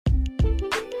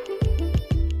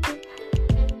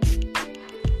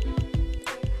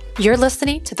You're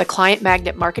listening to the Client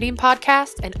Magnet Marketing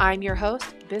Podcast, and I'm your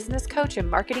host, business coach and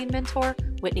marketing mentor,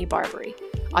 Whitney Barbary.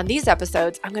 On these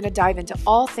episodes, I'm going to dive into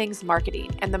all things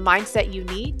marketing and the mindset you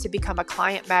need to become a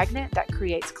client magnet that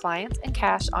creates clients and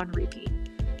cash on repeat.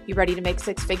 You ready to make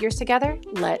six figures together?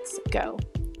 Let's go.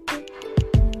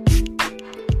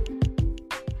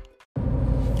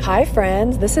 Hi,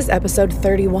 friends. This is episode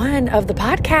 31 of the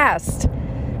podcast.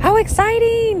 How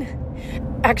exciting!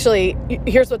 Actually,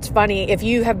 here's what's funny. If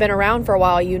you have been around for a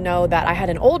while, you know that I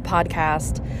had an old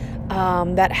podcast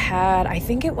that had, I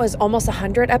think it was almost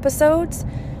 100 episodes,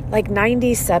 like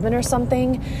 97 or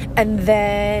something. And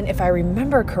then, if I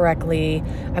remember correctly,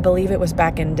 I believe it was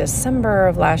back in December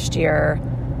of last year,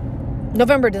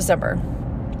 November, December.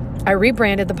 I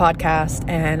rebranded the podcast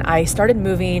and I started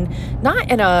moving,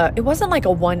 it wasn't like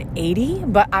a 180,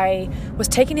 but I was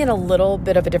taking it a little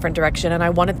bit of a different direction and I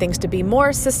wanted things to be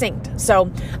more succinct.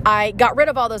 So I got rid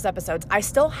of all those episodes. I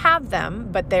still have them,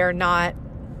 but they're not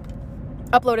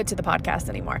uploaded to the podcast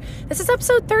anymore. This is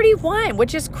episode 31,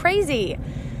 which is crazy.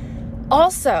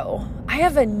 Also, I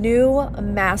have a new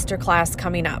masterclass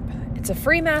coming up. It's a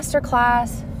free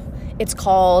masterclass. It's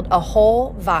called A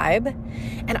Whole Vibe,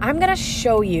 and I'm going to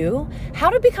show you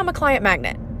how to become a client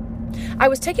magnet. I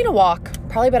was taking a walk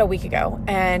probably about a week ago,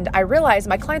 and I realized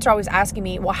my clients are always asking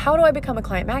me, well, how do I become a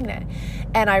client magnet?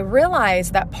 And I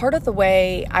realized that part of the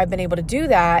way I've been able to do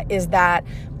that is that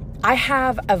I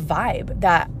have a vibe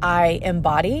that I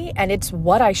embody, and it's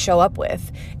what I show up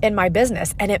with in my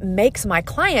business, and it makes my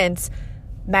clients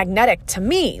magnetic to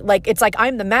me. It's like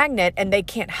I'm the magnet, and they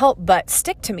can't help but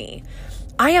stick to me.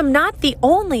 I am not the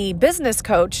only business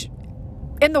coach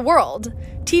in the world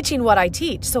teaching what I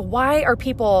teach. So why are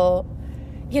people,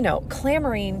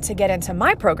 clamoring to get into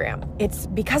my program? It's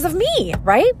because of me,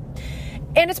 right?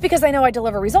 And it's because I know I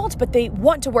deliver results, but they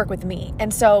want to work with me.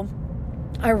 And so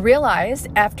I realized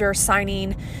after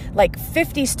signing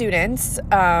 50 students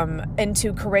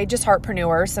into Courageous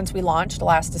Heartpreneurs since we launched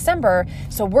last December,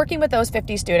 so working with those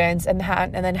 50 students and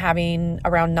then having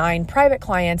around 9 private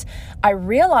clients, I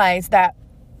realized that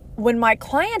when my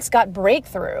clients got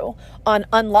breakthrough on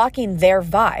unlocking their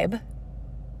vibe,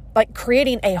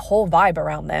 creating a whole vibe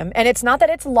around them, and it's not that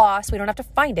it's lost, we don't have to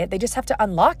find it, they just have to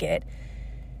unlock it,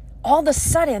 all of a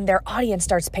sudden their audience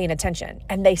starts paying attention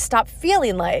and they stop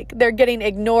feeling like they're getting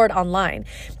ignored online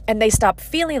and they stop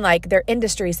feeling like their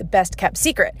industry's best kept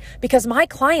secret, because my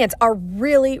clients are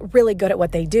really, really good at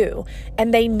what they do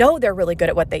and they know they're really good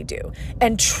at what they do.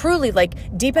 And truly,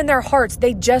 deep in their hearts,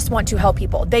 they just want to help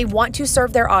people. They want to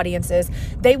serve their audiences.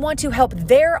 They want to help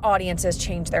their audiences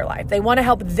change their life. They want to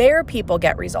help their people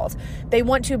get results. They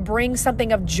want to bring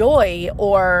something of joy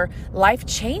or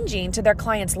life-changing to their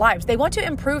clients' lives. They want to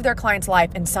improve their client's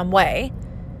life in some way,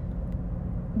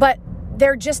 but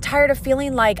they're just tired of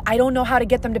feeling like I don't know how to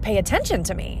get them to pay attention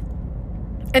to me.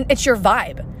 And it's your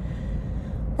vibe.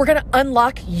 We're going to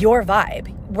unlock your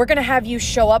vibe. We're going to have you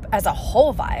show up as a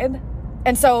whole vibe.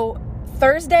 And so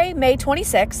Thursday, May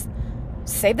 26th,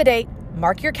 save the date,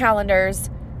 mark your calendars,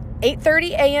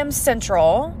 8:30 a.m.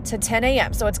 Central to 10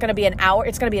 a.m. So it's going to be an hour.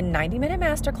 It's going to be a 90-minute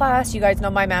masterclass. You guys know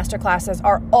my masterclasses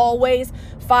are always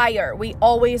fire. We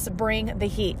always bring the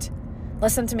heat.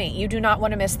 Listen to me. You do not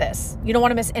want to miss this. You don't want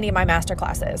to miss any of my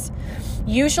masterclasses.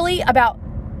 Usually about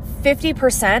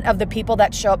 50% of the people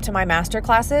that show up to my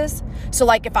masterclasses, so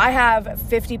if I have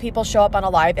 50 people show up on a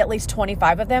live, at least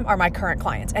 25 of them are my current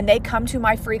clients. And they come to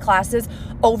my free classes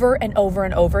over and over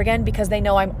and over again because they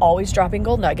know I'm always dropping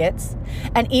gold nuggets.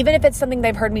 And even if it's something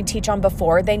they've heard me teach on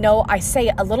before, they know I say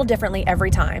it a little differently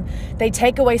every time. They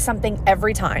take away something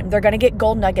every time. They're going to get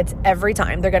gold nuggets every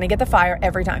time. They're going to get the fire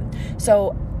every time.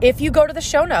 So if you go to the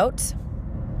show notes,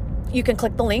 you can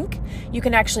click the link. You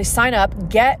can actually sign up,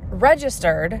 get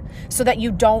registered so that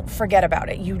you don't forget about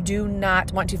it. You do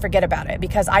not want to forget about it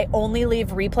because I only leave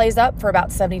replays up for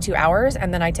about 72 hours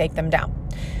and then I take them down.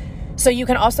 So you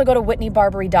can also go to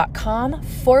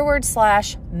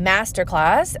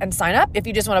whitneybarbary.com/masterclass and sign up if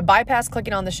you just want to bypass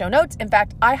clicking on the show notes. In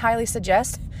fact, I highly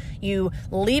suggest you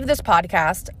leave this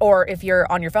podcast, or if you're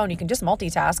on your phone, you can just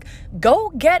multitask.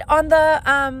 Go get on the,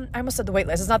 I almost said the wait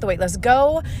list. It's not the wait list.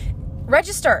 Go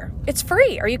register. It's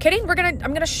free. Are you kidding? I'm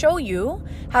going to show you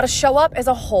how to show up as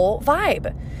a whole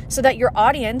vibe so that your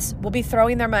audience will be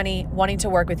throwing their money, wanting to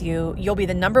work with you. You'll be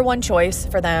the number one choice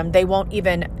for them. They won't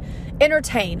even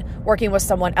entertain working with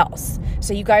someone else.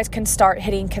 So you guys can start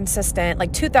hitting consistent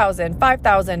 $2,000,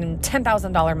 $5,000,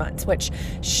 $10,000 months, which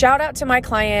shout out to my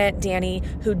client, Danny,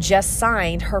 who just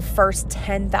signed her first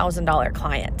 $10,000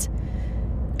 client.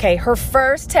 Okay, her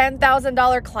first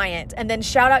 $10,000 client. And then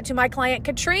shout out to my client,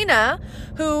 Katrina,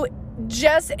 who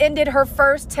just ended her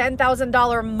first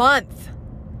 $10,000 month.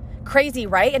 Crazy,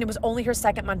 right? And it was only her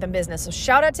second month in business. So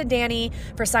shout out to Danny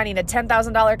for signing a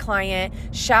 $10,000 client.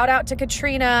 Shout out to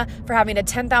Katrina for having a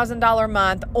 $10,000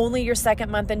 month, only your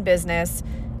second month in business.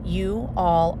 You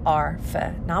all are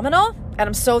phenomenal. And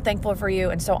I'm so thankful for you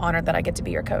and so honored that I get to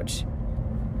be your coach.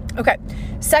 Okay.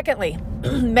 Secondly,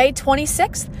 May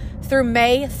 26th through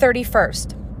May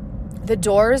 31st, the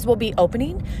doors will be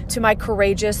opening to my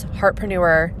Courageous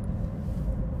Heartpreneur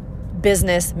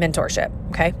business mentorship.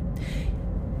 Okay.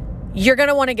 You're going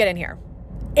to want to get in here.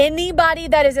 Anybody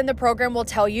that is in the program will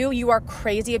tell you you are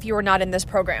crazy if you are not in this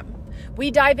program.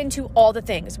 We dive into all the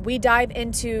things. We dive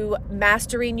into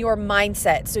mastering your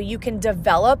mindset so you can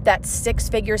develop that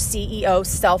 6-figure CEO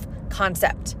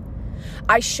self-concept.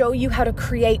 I show you how to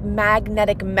create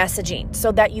magnetic messaging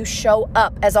so that you show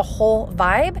up as a whole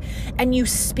vibe and you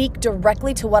speak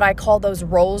directly to what I call those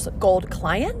rose gold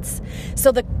clients.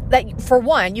 So that for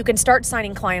one, you can start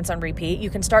signing clients on repeat. You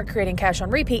can start creating cash on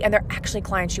repeat, and they're actually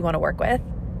clients you want to work with.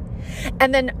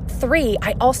 And then 3,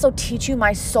 I also teach you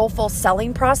my soulful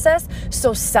selling process.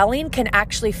 So selling can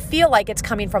actually feel like it's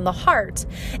coming from the heart,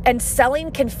 and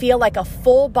selling can feel like a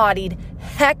full-bodied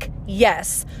heck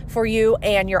yes for you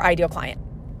and your ideal client.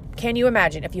 Can you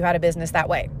imagine if you had a business that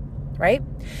way, right?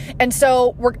 And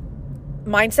so we're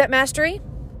mindset mastery,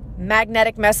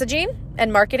 magnetic messaging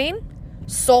and marketing,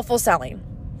 soulful selling.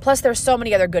 Plus, there's so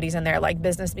many other goodies in there, like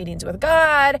business meetings with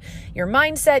God, your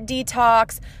mindset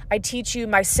detox. I teach you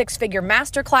my 6-figure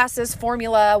masterclasses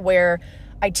formula, where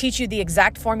I teach you the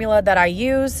exact formula that I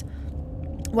use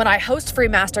when I host free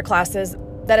masterclasses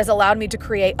that has allowed me to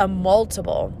create a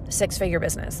multiple 6-figure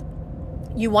business.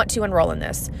 You want to enroll in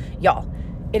this. Y'all,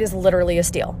 it is literally a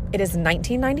steal. It is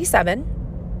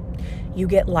 $19.97. You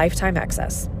get lifetime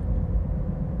access.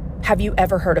 Have you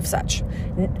ever heard of such?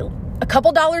 A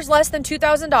couple dollars less than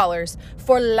 $2,000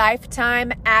 for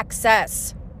lifetime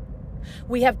access.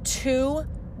 We have 2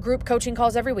 group coaching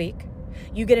calls every week.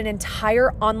 You get an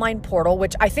entire online portal,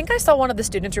 which I think I saw one of the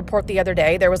students report the other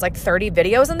day. There was like 30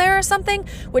 videos in there or something,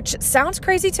 which sounds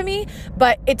crazy to me,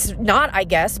 but it's not, I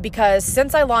guess, because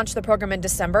since I launched the program in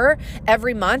December,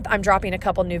 every month I'm dropping a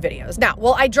couple new videos. Now,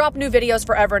 will I drop new videos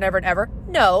forever and ever and ever?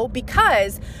 No,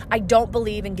 because I don't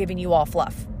believe in giving you all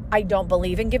fluff. I don't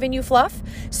believe in giving you fluff.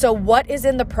 So what is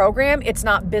in the program? It's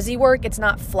not busy work. It's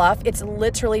not fluff. It's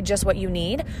literally just what you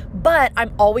need. But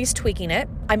I'm always tweaking it.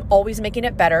 I'm always making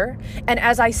it better. And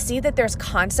as I see that there's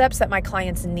concepts that my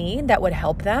clients need that would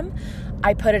help them,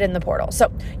 I put it in the portal.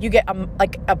 So you get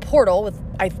a portal with,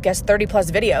 I guess, 30 plus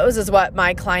videos is what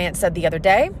my client said the other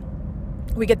day.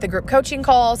 We get the group coaching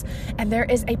calls, and there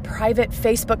is a private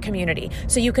Facebook community.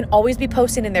 So you can always be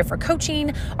posting in there for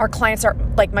coaching. Our clients are,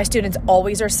 like my students,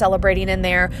 always are celebrating in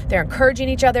there. They're encouraging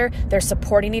each other. They're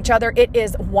supporting each other. It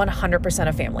is 100%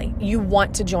 a family. You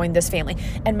want to join this family.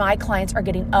 And my clients are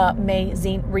getting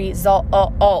amazing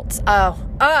results.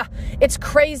 It's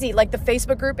crazy. Like the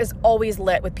Facebook group is always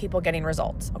lit with people getting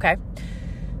results. Okay.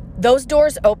 Those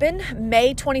doors open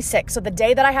May 26th. So the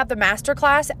day that I have the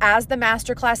masterclass, as the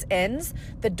masterclass ends,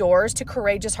 the doors to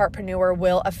Courageous Heartpreneur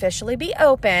will officially be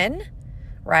open,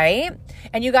 right?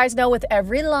 And you guys know with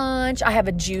every launch, I have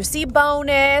a juicy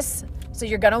bonus. So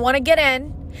you're going to want to get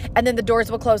in, and then the doors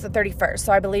will close the 31st.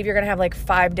 So I believe you're going to have like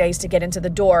 5 days to get into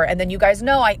the door. And then you guys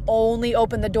know I only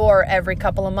open the door every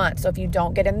couple of months. So if you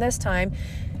don't get in this time,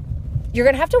 you're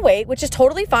going to have to wait, which is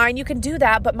totally fine. You can do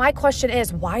that. But my question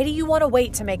is, why do you want to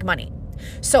wait to make money?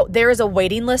 So there is a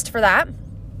waiting list for that.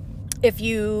 If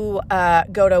you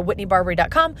go to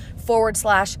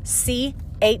whitneybarberry.com/CH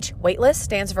waitlist,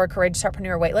 stands for Courageous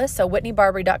Heartpreneur waitlist. So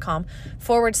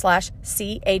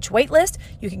whitneybarberry.com/CH waitlist.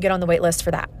 You can get on the waitlist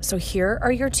for that. So here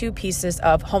are your 2 pieces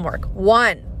of homework.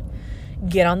 1,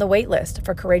 get on the wait list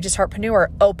for Courageous Heartpreneur.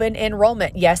 Open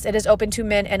enrollment. Yes, it is open to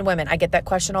men and women. I get that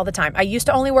question all the time. I used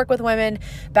to only work with women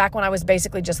back when I was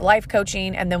basically just life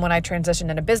coaching. And then when I transitioned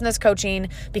into business coaching,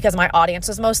 because my audience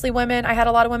was mostly women, I had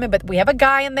a lot of women, but we have a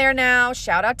guy in there now.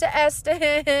 Shout out to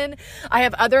Eston. I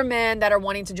have other men that are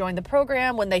wanting to join the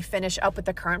program when they finish up with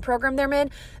the current program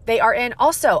they are in.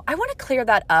 Also, I want to clear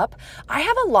that up. I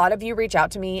have a lot of you reach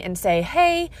out to me and say,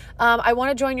 hey, I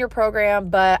want to join your program,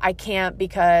 but I can't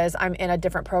because I'm in a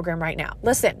different program right now.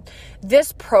 Listen,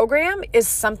 this program is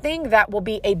something that will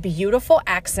be a beautiful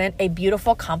accent, a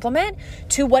beautiful complement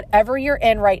to whatever you're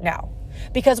in right now,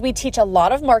 because we teach a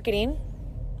lot of marketing,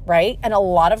 right? And a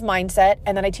lot of mindset.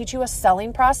 And then I teach you a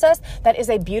selling process that is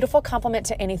a beautiful complement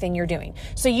to anything you're doing.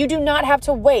 So you do not have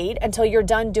to wait until you're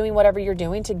done doing whatever you're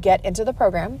doing to get into the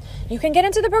program. You can get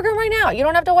into the program right now. You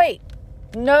don't have to wait.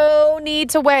 No need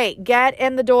to wait. Get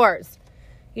in the doors.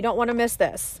 You don't want to miss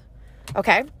this.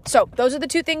 Okay, so those are the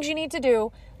two things you need to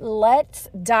do. Let's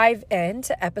dive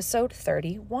into episode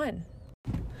 31.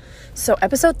 So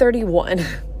episode 31,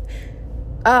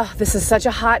 this is such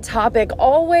a hot topic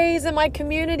always in my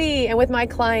community and with my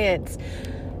clients.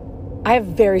 I have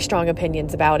very strong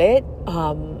opinions about it.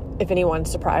 If anyone's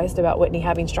surprised about Whitney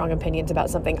having strong opinions about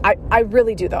something, I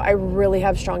really do though. I really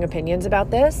have strong opinions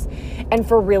about this, and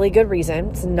for really good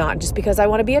reasons, not just because I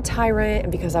want to be a tyrant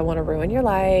and because I want to ruin your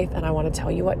life and I want to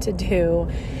tell you what to do.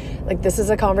 Like, this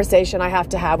is a conversation I have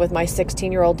to have with my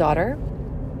 16-year-old daughter.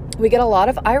 We get a lot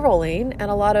of eye rolling and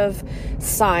a lot of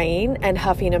sighing and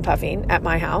huffing and puffing at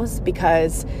my house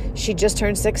because she just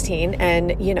turned 16.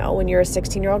 And you know, when you're a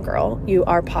 16-year-old girl, you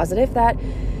are positive that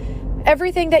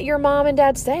everything that your mom and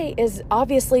dad say is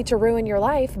obviously to ruin your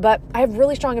life. But I have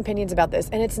really strong opinions about this.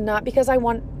 And it's not because I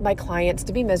want my clients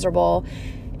to be miserable.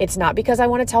 It's not because I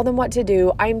want to tell them what to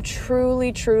do. I'm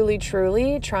truly, truly,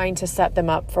 truly trying to set them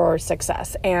up for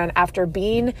success. And after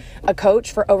being a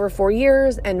coach for over 4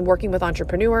 years and working with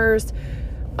entrepreneurs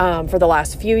for the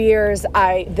last few years,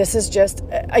 this is just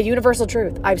a universal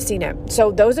truth. I've seen it.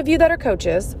 So those of you that are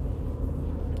coaches,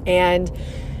 and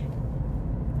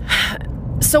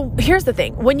so here's the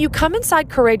thing. When you come inside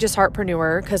Courageous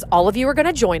Heartpreneur, because all of you are going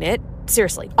to join it,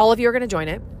 seriously, all of you are going to join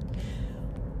it.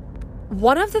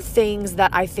 One of the things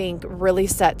that I think really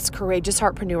sets Courageous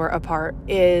Heartpreneur apart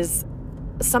is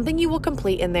something you will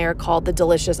complete in there called the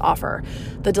Delicious Offer.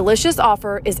 The Delicious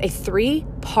Offer is a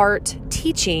 3-part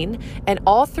teaching, and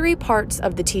all 3 parts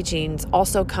of the teachings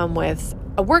also come with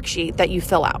a worksheet that you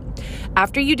fill out.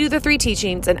 After you do the 3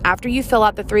 teachings and after you fill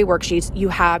out the 3 worksheets, you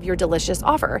have your Delicious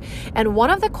Offer. And one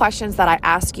of the questions that I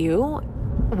ask you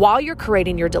while you're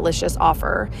creating your Delicious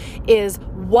Offer is,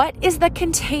 what is the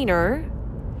container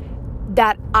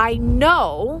that I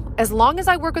know, as long as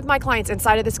I work with my clients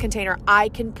inside of this container, I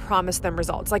can promise them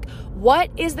results? Like, what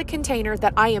is the container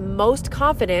that I am most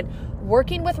confident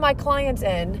working with my clients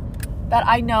in that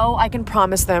I know I can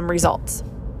promise them results?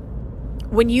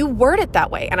 When you word it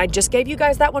that way, and I just gave you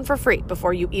guys that one for free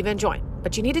before you even join,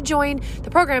 but you need to join the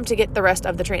program to get the rest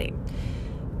of the training.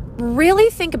 Really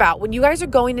think about when you guys are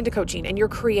going into coaching and you're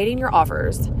creating your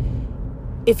offers.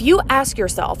 If you ask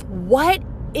yourself, what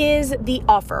is the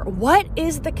offer? What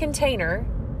is the container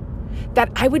that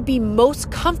I would be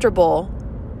most comfortable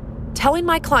telling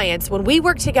my clients when we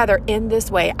work together in this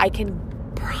way? I can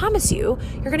promise you're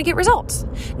going to get results.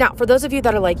 Now, for those of you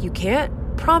that are like, you can't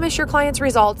promise your clients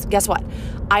results, guess what?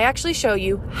 I actually show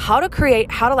you how to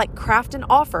craft an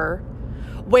offer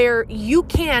where you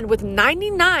can, with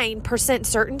 99%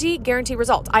 certainty, guarantee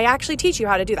results. I actually teach you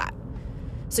how to do that.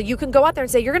 So you can go out there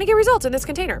and say, you're going to get results in this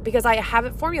container, because I have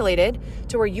it formulated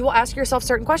to where you will ask yourself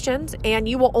certain questions and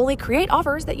you will only create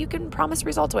offers that you can promise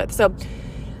results with. So,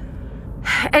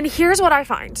 and here's what I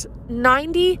find.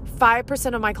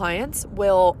 95% of my clients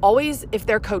will always, if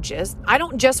they're coaches, I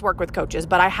don't just work with coaches,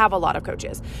 but I have a lot of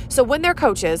coaches. So when they're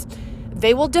coaches,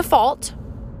 they will default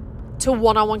to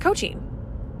one-on-one coaching.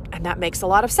 And that makes a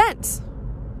lot of sense.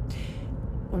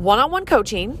 One-on-one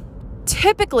coaching,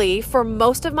 typically for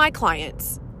most of my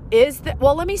clients,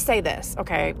 let me say this,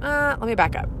 okay? Let me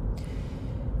back up.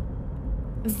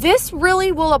 This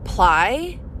really will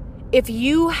apply if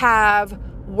you have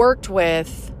worked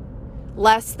with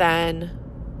less than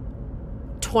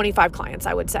 25 clients,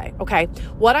 I would say, okay?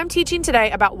 What I'm teaching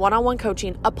today about one-on-one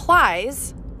coaching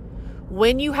applies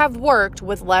when you have worked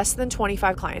with less than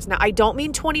 25 clients. Now, I don't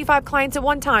mean 25 clients at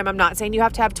one time. I'm not saying you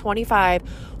have to have 25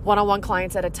 one-on-one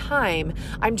clients at a time.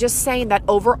 I'm just saying that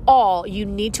overall, you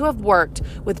need to have worked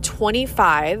with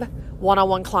 25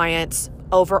 one-on-one clients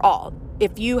overall.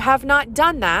 If you have not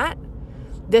done that,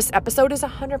 this episode is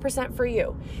 100% for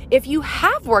you. If you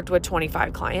have worked with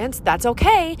 25 clients, that's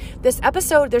okay. This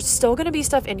episode, there's still going to be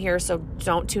stuff in here, so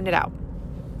don't tune it out.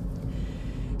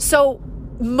 So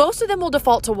most of them will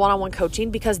default to one-on-one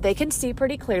coaching because they can see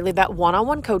pretty clearly that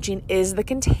one-on-one coaching is the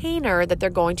container that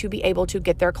they're going to be able to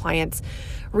get their clients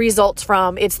results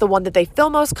from. It's the one that they feel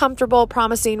most comfortable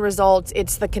promising results.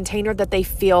 It's the container that they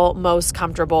feel most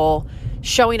comfortable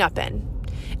showing up in.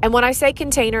 And when I say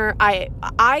container,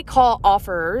 I call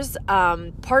offers,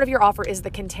 part of your offer is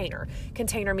the container.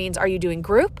 Container means, are you doing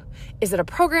group? Is it a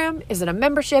program? Is it a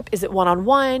membership? Is it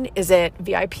one-on-one? Is it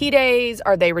VIP days?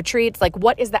 Are they retreats? Like,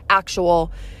 what is the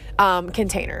actual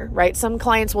container, right? Some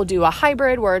clients will do a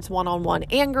hybrid where it's one-on-one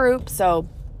and group. So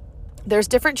there's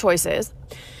different choices.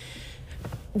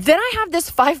 Then I have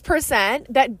this 5%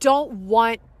 that don't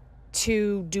want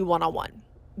to do one-on-one.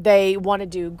 They want to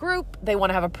do group, they want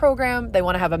to have a program, they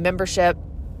want to have a membership.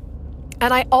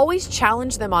 And I always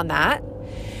challenge them on that.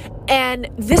 And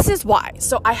this is why.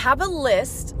 So I have a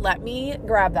list. Let me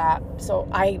grab that. So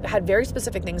I had very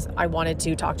specific things I wanted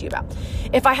to talk to you about.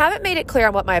 If I haven't made it clear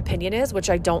on what my opinion is, which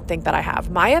I don't think that I have,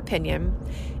 my opinion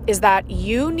is that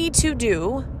you need to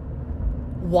do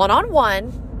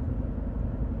one-on-one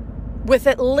with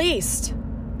at least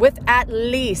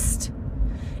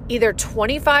either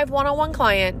 25 one-on-one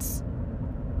clients.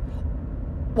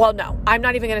 Well, no, I'm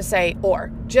not even going to say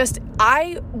or. Just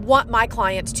I want my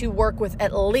clients to work with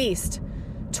at least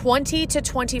 20 to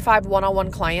 25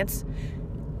 one-on-one clients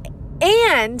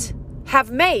and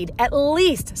have made at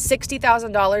least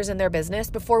 $60,000 in their business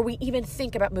before we even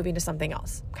think about moving to something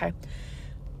else, okay?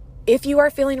 If you are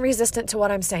feeling resistant to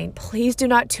what I'm saying, please do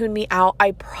not tune me out.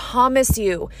 I promise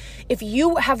you, if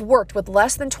you have worked with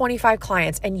less than 25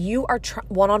 clients and you are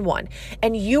one-on-one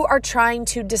and you are trying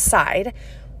to decide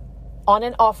on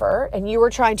an offer and you are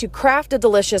trying to craft a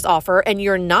delicious offer and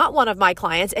you're not one of my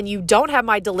clients and you don't have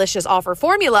my delicious offer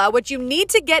formula, which you need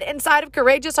to get inside of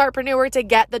Courageous Heartpreneur to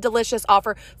get the delicious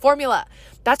offer formula.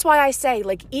 That's why I say,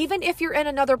 like, even if you're in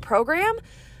another program,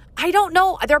 I don't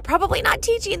know, they're probably not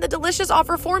teaching the delicious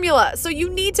offer formula. So you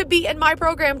need to be in my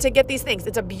program to get these things.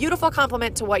 It's a beautiful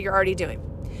complement to what you're already doing.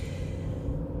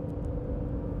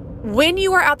 When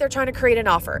you are out there trying to create an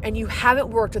offer and you haven't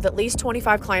worked with at least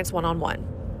 25 clients one-on-one,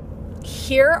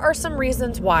 here are some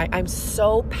reasons why I'm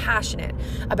so passionate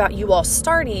about you all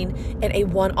starting in a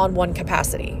one-on-one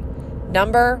capacity.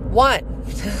 Number one,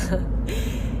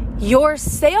 your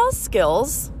sales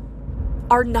skills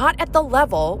are not at the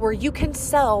level where you can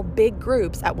sell big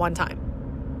groups at one time.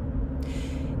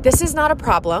 This is not a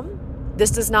problem. This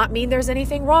does not mean there's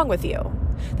anything wrong with you.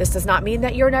 This does not mean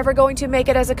that you're never going to make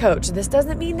it as a coach. This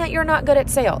doesn't mean that you're not good at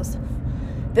sales.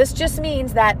 This just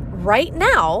means that right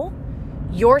now,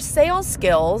 your sales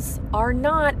skills are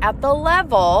not at the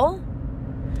level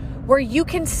where you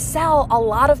can sell a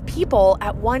lot of people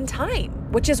at one time,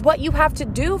 which is what you have to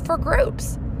do for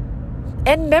groups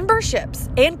and memberships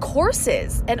and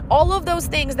courses and all of those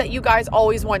things that you guys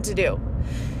always want to do.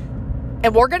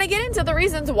 And we're going to get into the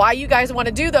reasons why you guys want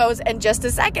to do those in just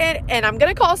a second. And I'm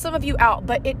going to call some of you out,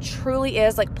 but it truly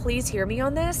is, like, please hear me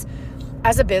on this.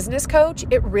 As a business coach,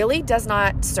 it really does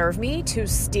not serve me to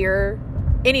steer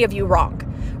any of you wrong,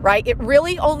 right? It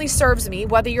really only serves me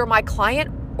whether you're my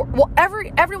client or, well,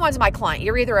 everyone's my client.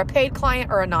 You're either a paid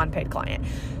client or a non-paid client.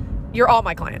 You're all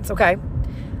my clients, okay?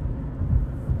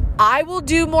 I will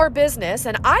do more business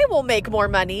and I will make more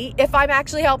money if I'm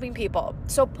actually helping people.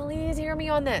 So please hear me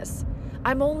on this.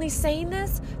 I'm only saying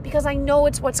this because I know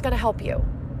it's what's going to help you.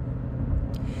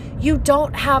 You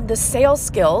don't have the sales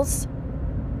skills,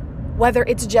 whether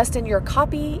it's just in your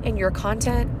copy, in your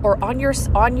content, or on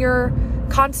your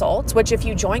consults, which if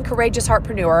you join Courageous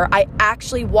Heartpreneur, I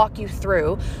actually walk you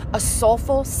through a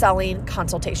soulful selling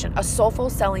consultation, a soulful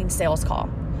selling sales call,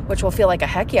 which will feel like a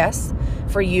heck yes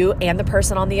for you and the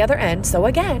person on the other end. So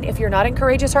again, if you're not in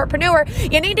Courageous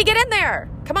Heartpreneur, you need to get in there.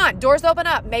 Come on, doors open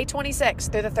up May 26th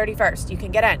through the 31st. You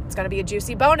can get in. It's going to be a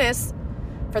juicy bonus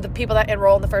for the people that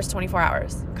enroll in the first 24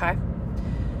 hours, okay?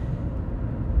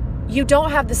 You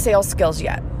don't have the sales skills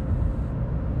yet.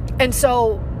 And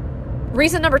so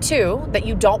reason number two that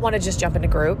you don't want to just jump into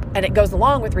group, and it goes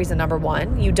along with reason number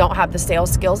one, you don't have the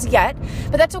sales skills yet,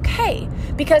 but that's okay,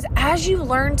 because as you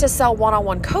learn to sell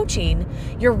one-on-one coaching,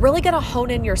 you're really going to hone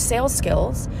in your sales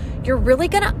skills. You're really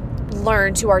going to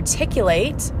learn to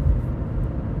articulate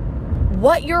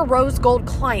what your rose gold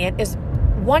client is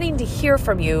wanting to hear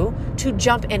from you to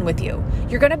jump in with you.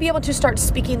 You're going to be able to start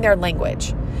speaking their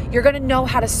language. You're going to know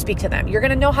how to speak to them. You're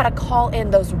going to know how to call in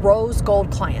those rose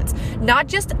gold clients, not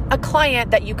just a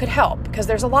client that you could help, because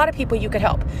there's a lot of people you could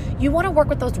help. You want to work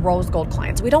with those rose gold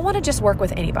clients. We don't want to just work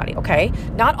with anybody, okay?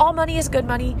 Not all money is good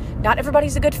money. Not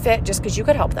everybody's a good fit just because you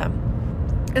could help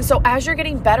them. And so as you're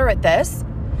getting better at this,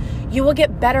 you will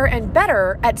get better and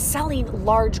better at selling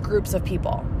large groups of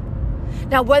people.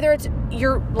 Now, whether it's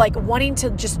you're like wanting to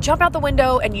just jump out the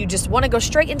window and you just want to go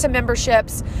straight into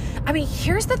memberships. I mean,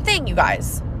 here's the thing, you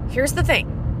guys. Here's the thing.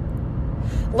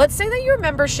 Let's say that your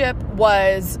membership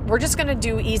was, we're just going to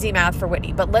do easy math for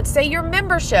Whitney, but let's say your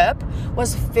membership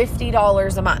was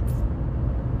 $50 a month.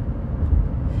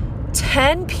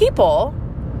 10 people,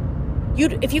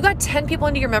 if you got 10 people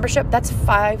into your membership, that's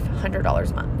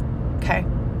 $500 a month, okay?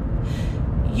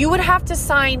 You would have to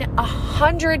sign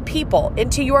 100 people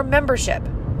into your membership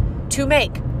to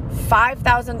make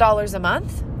 $5,000 a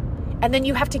month. And then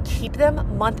you have to keep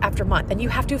them month after month. And you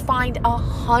have to find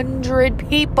 100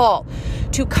 people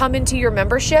to come into your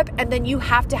membership. And then you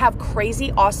have to have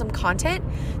crazy awesome content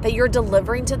that you're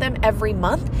delivering to them every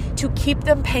month to keep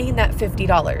them paying that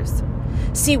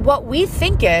 $50. See, what we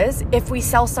think is if we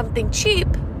sell something cheap,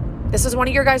 This is one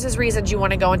of your guys' reasons you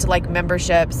want to go into like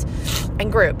memberships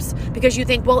and groups, because you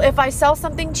think, well, if I sell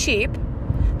something cheap,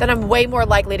 then I'm way more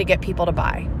likely to get people to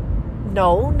buy.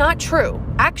 No, not true.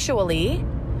 Actually,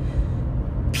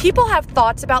 people have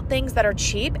thoughts about things that are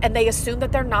cheap and they assume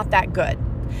that they're not that good.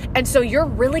 And so you're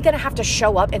really going to have to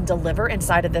show up and deliver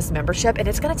inside of this membership. And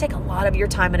it's going to take a lot of your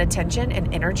time and attention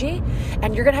and energy.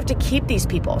 And you're going to have to keep these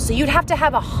people. So you'd have to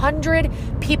have 100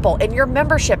 people in your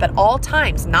membership at all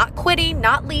times, not quitting,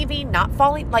 not leaving, not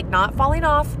falling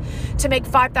off to make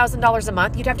 $5,000 a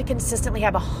month. You'd have to consistently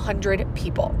have 100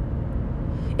 people.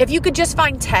 If you could just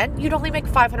find 10, you'd only make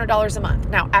 $500 a month.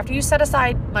 Now, after you set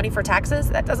aside money for taxes,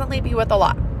 that doesn't leave you with a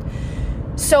lot.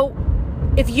 So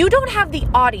if you don't have the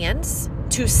audience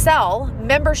to sell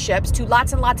memberships to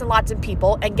lots and lots and lots of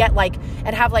people and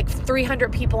have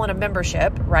 300 people in a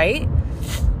membership, right?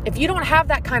 If you don't have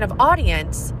that kind of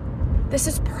audience, this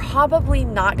is probably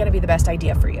not going to be the best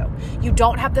idea for you. You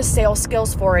don't have the sales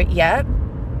skills for it yet.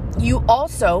 You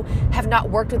also have not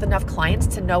worked with enough clients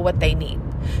to know what they need.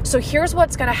 So here's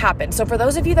what's going to happen. So for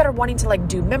those of you that are wanting to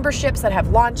do memberships that have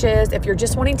launches, if you're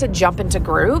just wanting to jump into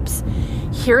groups,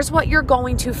 here's what you're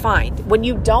going to find. When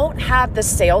you don't have the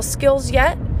sales skills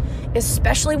yet,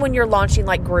 especially when you're launching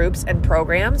groups and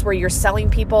programs where you're selling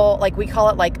people, we call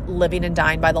it living and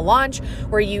dying by the launch,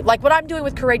 where you, what I'm doing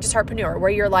with Courageous Heartpreneur,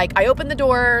 where you're I open the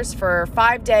doors for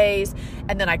 5 days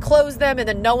and then I close them and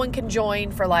then no one can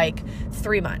join for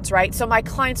 3 months, right? So my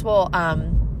clients will,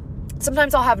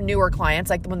 sometimes I'll have newer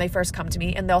clients, when they first come to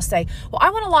me, and they'll say, well, I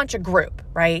want to launch a group,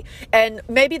 right? And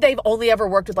maybe they've only ever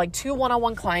worked with 2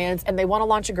 one-on-one clients and they want to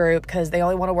launch a group because they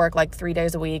only want to work 3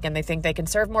 days a week and they think they can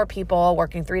serve more people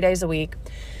working 3 days a week.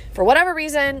 For whatever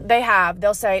reason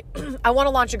they'll say, I want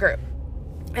to launch a group.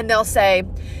 And they'll say,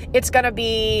 it's going to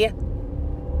be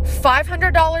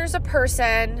 $500 a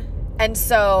person. And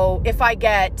so if I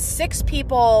get 6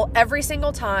 people every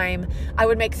single time, I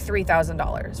would make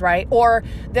 $3,000, right? Or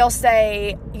they'll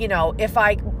say,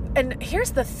 and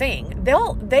here's the thing,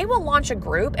 they will launch a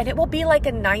group and it will be a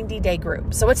 90-day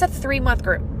group. So it's a 3-month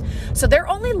group. So they're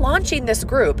only launching this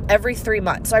group every 3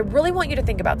 months. So I really want you to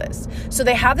think about this. So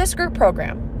they have this group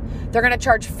program. They're going to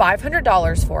charge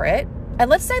 $500 for it. And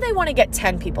let's say they want to get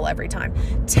 10 people every time.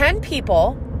 10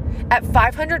 people at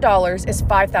 $500 is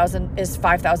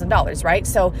 $5,000, right?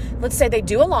 So let's say they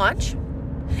do a launch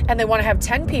and they want to have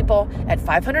 10 people at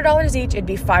 $500 each, it'd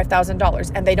be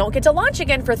 $5,000. And they don't get to launch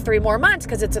again for 3 more months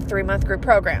because it's a 3-month group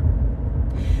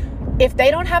program. If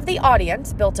they don't have the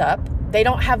audience built up, they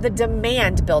don't have the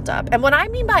demand built up. And what I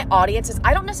mean by audience is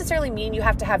I don't necessarily mean you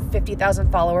have to have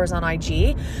 50,000 followers on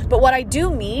IG, but what I do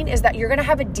mean is that you're going to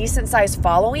have a decent sized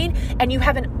following and you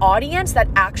have an audience that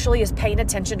actually is paying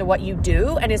attention to what you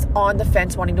do and is on the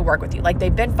fence wanting to work with you.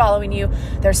 They've been following you,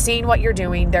 they're seeing what you're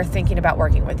doing, they're thinking about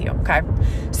working with you, okay?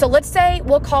 So let's say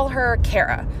we'll call her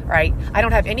Kara, right? I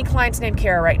don't have any clients named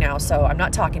Kara right now, so I'm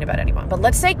not talking about anyone. But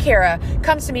let's say Kara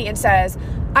comes to me and says,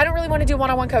 I don't really want to do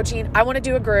one-on-one coaching. I want to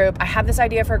do a group. I have this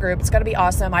idea for a group. It's going to be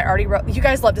awesome. I already wrote, you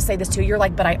guys love to say this too. You're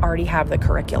but I already have the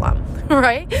curriculum,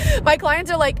 right? My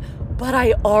clients are but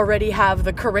I already have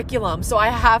the curriculum. So I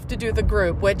have to do the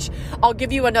group, which I'll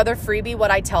give you another freebie.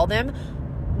 What I tell them,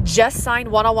 just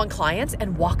sign one-on-one clients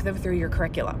and walk them through your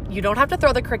curriculum. You don't have to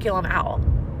throw the curriculum out.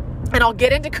 And I'll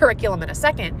get into curriculum in a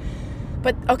second.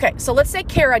 But okay, so let's say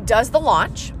Kara does the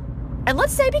launch. And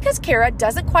let's say because Kara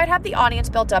doesn't quite have the audience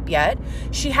built up yet,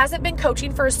 she hasn't been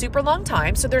coaching for a super long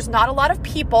time, so there's not a lot of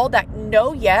people that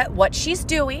know yet what she's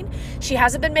doing. She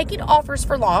hasn't been making offers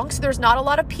for long, so there's not a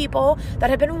lot of people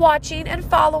that have been watching and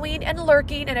following and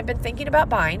lurking and have been thinking about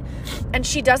buying. And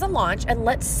she does a launch, and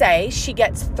let's say she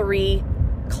gets 3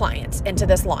 clients into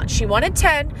this launch. She wanted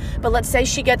 10, but let's say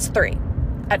she gets 3.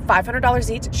 At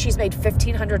 $500 each, she's made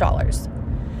 $1,500.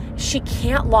 She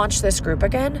can't launch this group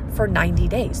again for 90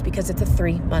 days because it's a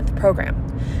 3-month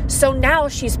program. So now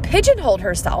she's pigeonholed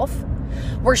herself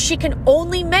where she can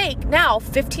only make now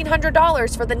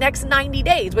 $1,500 for the next 90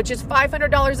 days, which is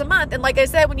 $500 a month. And like I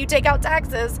said, when you take out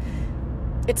taxes,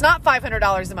 it's not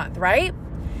 $500 a month, right?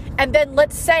 And then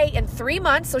let's say in 3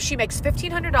 months, so she makes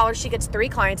 $1,500, she gets 3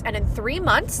 clients, and in 3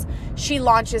 months, she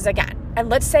launches again. And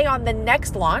let's say on the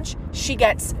next launch, she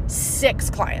gets 6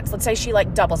 clients. Let's say she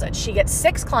doubles it. She gets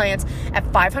 6 clients at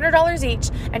 $500 each,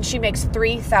 and she makes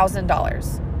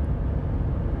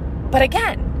 $3,000. But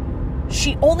again,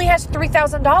 she only has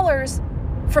 $3,000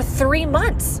 for 3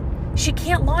 months. She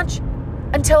can't launch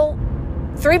until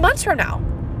 3 months from now.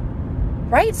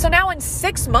 right? So now in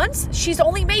 6 months, she's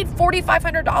only made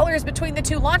 $4,500 between the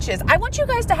two launches. I want you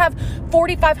guys to have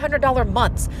 $4,500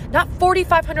 months, not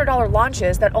 $4,500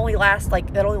 launches that only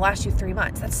last you 3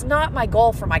 months. That's not my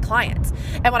goal for my clients.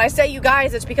 And when I say you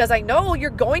guys, it's because I know you're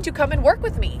going to come and work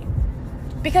with me.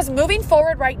 Because moving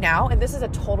forward right now, and this is a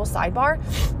total sidebar,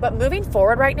 but moving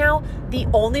forward right now, the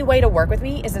only way to work with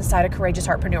me is inside a Courageous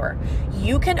Heartpreneur.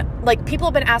 You can, people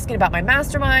have been asking about my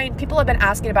mastermind. People have been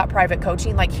asking about private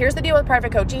coaching. Here's the deal with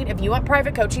private coaching. If you want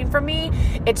private coaching from me,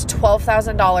 it's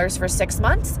 $12,000 for 6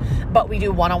 months, but we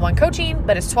do one-on-one coaching,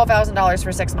 but it's $12,000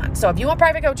 for 6 months. So if you want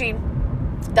private coaching,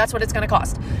 that's what it's going to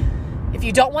cost. If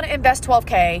you don't want to invest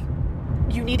 $12,000,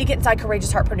 you need to get inside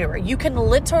Courageous Heartpreneur. You can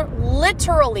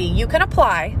literally, you can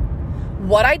apply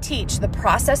what I teach, the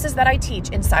processes that I teach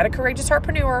inside a Courageous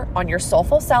Heartpreneur on your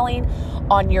soulful selling,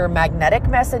 on your magnetic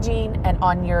messaging, and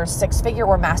on your six-figure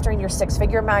or mastering your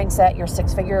six-figure mindset, your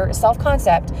six-figure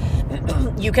self-concept.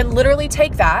 You can literally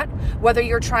take that, whether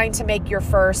you're trying to make your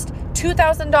first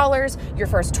 $2,000, your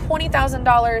first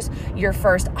 $20,000, your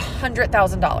first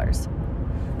 $100,000.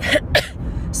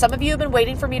 Some of you have been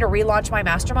waiting for me to relaunch my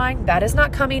mastermind. That is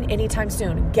not coming anytime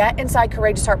soon. Get inside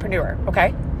Courageous Heartpreneur,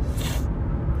 okay?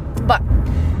 But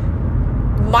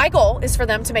my goal is for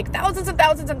them to make thousands and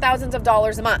thousands and thousands of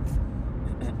dollars a month.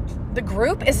 The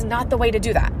group is not the way to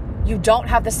do that. You don't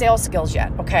have the sales skills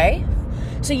yet, okay?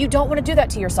 So you don't want to do that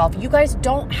to yourself. You guys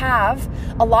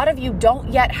a lot of you don't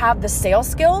yet have the sales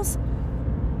skills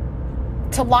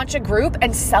to launch a group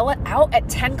and sell it out at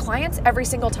 10 clients every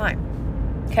single time.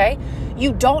 Okay?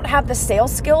 You don't have the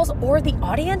sales skills or the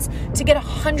audience to get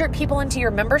 100 people into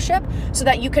your membership so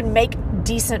that you can make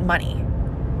decent money,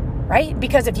 right?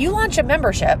 Because if you launch a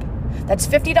membership that's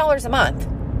 $50 a month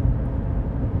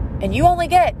and you only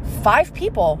get 5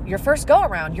 people your first go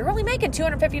around, you're only making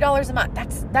 $250 a month.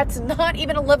 That's not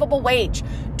even a livable wage.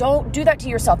 Don't do that to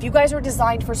yourself. You guys are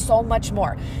designed for so much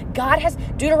more. God has,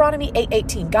 Deuteronomy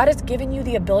 8:18, God has given you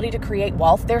the ability to create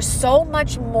wealth. There's so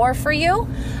much more for you.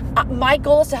 My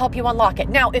goal is to help you unlock it.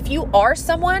 Now, if you are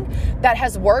someone that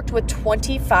has worked with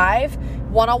 25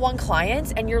 one-on-one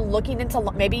clients and you're looking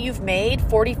into, maybe you've made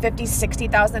 40, 50,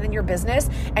 60,000 in your business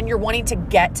and you're wanting to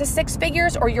get to 6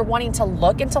 figures, or you're wanting to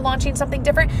look into launching something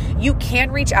different, you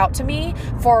can reach out to me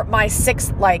for my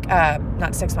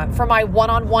for my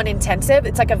one-on-one intensive.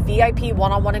 It's like a VIP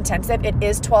one-on-one intensive. It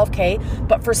is $12,000,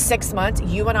 but for 6 months,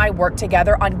 you and I work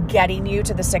together on getting you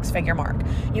to the 6-figure mark.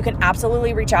 You can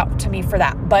absolutely reach out to me for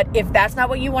that. But if that's not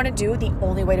what you want to do, the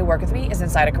only way to work with me is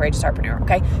inside a Courageous Heartpreneur,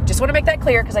 okay? Just want to make that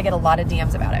clear because I get a lot of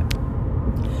DMs about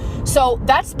it. So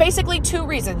that's basically 2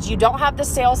 reasons. You don't have the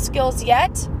sales skills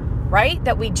yet, right?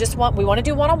 That we want to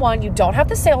do one-on-one. You don't have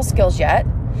the sales skills yet.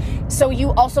 So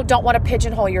you also don't want to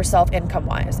pigeonhole yourself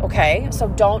income-wise, okay? So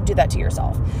don't do that to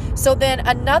yourself. So then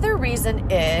another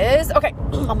reason is, okay,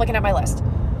 I'm looking at my list.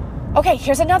 Okay,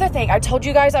 here's another thing. I told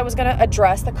you guys I was going to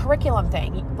address the curriculum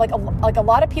thing. Like a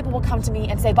lot of people will come to me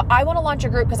and say, but I want to launch a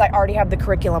group because I already have the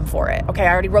curriculum for it. Okay,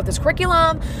 I already wrote this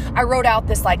curriculum. I wrote out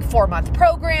this 4-month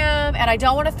program and I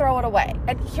don't want to throw it away.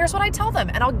 And here's what I tell them,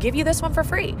 and I'll give you this one for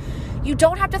free. You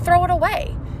don't have to throw it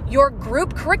away. Your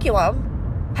group curriculum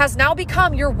has now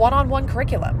become your one-on-one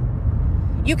curriculum.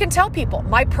 You can tell people,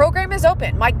 my program is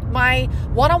open. My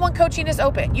one-on-one coaching is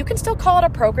open. You can still call it a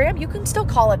program. You can still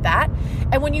call it that.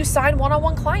 And when you sign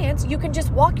one-on-one clients, you can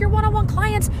just walk your one-on-one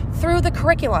clients through the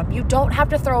curriculum. You don't have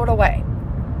to throw it away.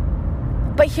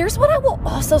 But here's what I will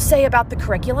also say about the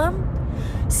curriculum.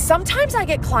 Sometimes I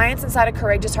get clients inside of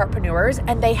Courageous Heartpreneurs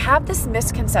and they have this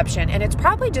misconception, and it's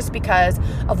probably just because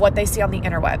of what they see on the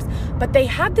interwebs, but they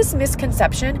have this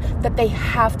misconception that they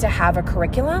have to have a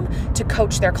curriculum to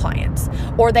coach their clients,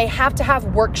 or they have to have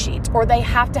worksheets, or they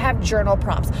have to have journal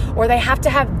prompts, or they have to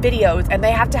have videos, and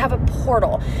they have to have a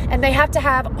portal, and they have to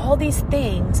have all these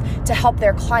things to help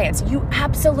their clients. You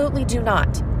absolutely do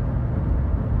not.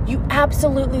 You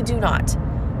absolutely do not.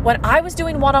 When I was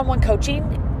doing one-on-one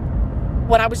coaching,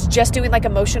 when I was just doing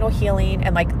emotional healing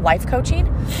and life coaching,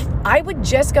 I would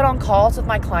just get on calls with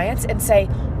my clients and say,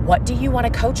 what do you want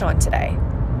to coach on today?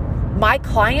 My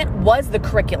client was the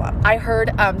curriculum. I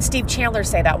heard Steve Chandler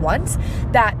say that once,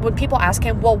 that when people ask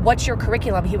him, well, what's your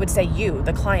curriculum? He would say, you,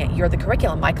 the client, you're the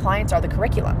curriculum. My clients are the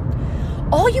curriculum.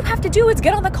 All you have to do is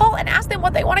get on the call and ask them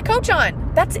what they want to coach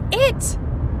on. That's it.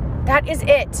 That is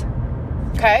it.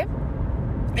 Okay?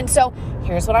 And so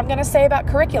here's what I'm going to say about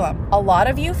curriculum. A lot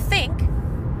of you think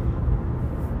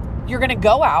you're going to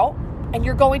go out and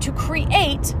you're going to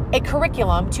create a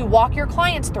curriculum to walk your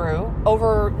clients through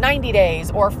over 90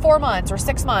 days or 4 months or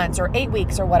 6 months or 8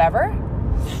 weeks or whatever.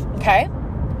 Okay?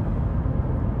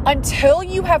 Until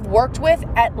you have worked with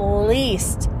at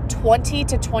least 20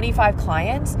 to 25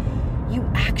 clients, you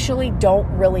actually don't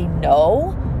really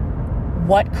know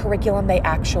what curriculum they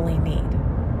actually need.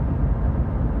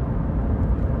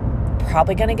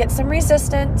 Probably going to get some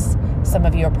resistance. Some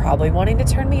of you are probably wanting to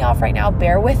turn me off right now.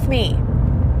 Bear with me.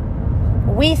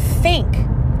 We think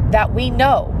that we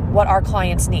know what our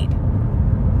clients need.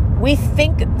 We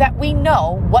think that we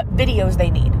know what videos they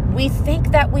need. We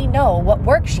think that we know what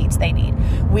worksheets they need.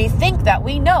 We think that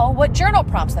we know what journal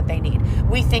prompts that they need.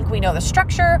 We think we know the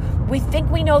structure. We think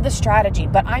we know the strategy.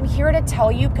 But I'm here to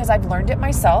tell you, because I've learned it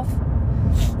myself,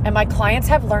 and my clients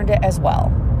have learned it as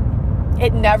well.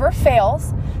 It never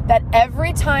fails that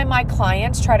every time my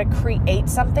clients try to create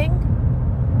something,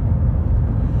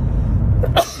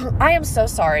 I am so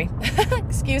sorry.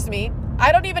 Excuse me.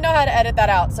 I don't even know how to edit that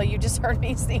out, so you just heard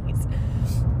me sneeze.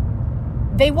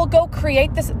 They will go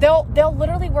create this. They'll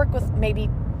literally work with maybe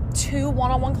 2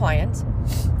 one-on-one clients,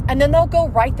 and then they'll go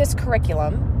write this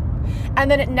curriculum, and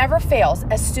then it never fails.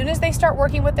 As soon as they start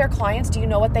working with their clients, do you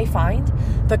know what they find?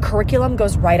 The curriculum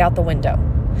goes right out the window.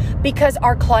 Because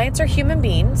our clients are human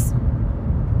beings.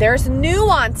 There's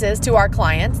nuances to our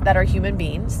clients that are human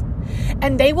beings.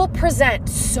 And they will present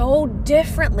so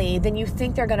differently than you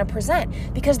think they're going to present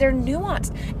because they're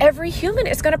nuanced. Every human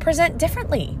is going to present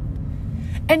differently.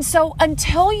 And so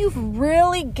until you've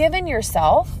really given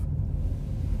yourself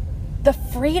the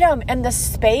freedom and the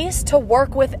space to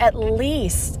work with at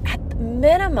least, at the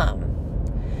minimum,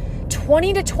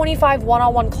 20 to 25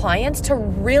 one-on-one clients to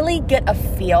really get a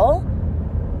feel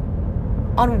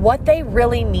on what they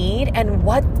really need and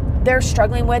what they're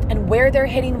struggling with and where they're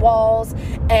hitting walls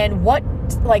and what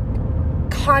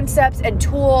concepts and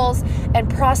tools and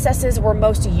processes were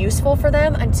most useful for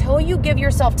them, until you give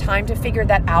yourself time to figure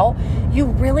that out, you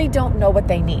really don't know what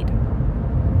they need.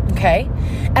 Okay?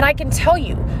 And I can tell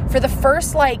you, for the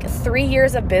first 3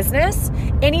 years of business,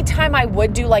 anytime I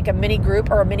would do a mini group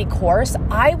or a mini course,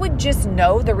 I would just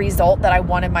know the result that I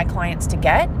wanted my clients to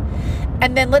get.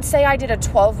 And then let's say I did a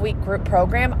 12-week group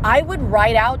program, I would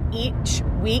write out each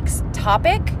week's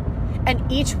topic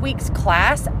and each week's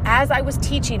class as I was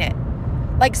teaching it.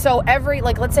 So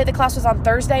let's say the class was on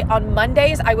Thursday, on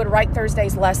Mondays, I would write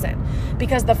Thursday's lesson.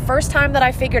 Because the first time that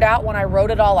I figured out when I wrote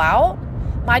it all out,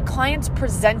 my clients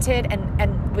presented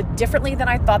and with differently than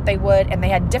I thought they would, and they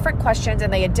had different questions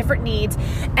and they had different needs.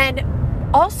 And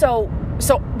also,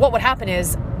 so what would happen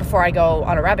is, before I go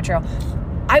on a rabbit trail,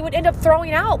 I would end up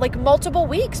throwing out multiple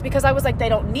weeks because I was they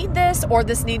don't need this, or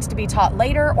this needs to be taught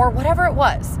later, or whatever it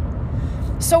was.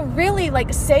 So really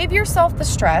save yourself the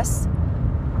stress,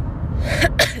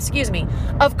 excuse me,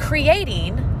 of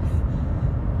creating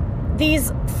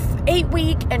these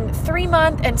 8-week and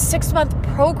 3-month and 6-month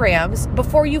programs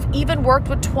before you've even worked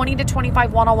with 20 to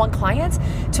 25 one-on-one clients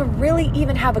to really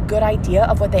even have a good idea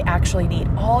of what they actually need.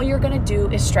 All you're going to do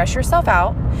is stress yourself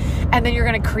out, and then you're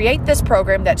going to create this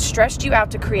program that stressed you out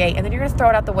to create, and then you're going to throw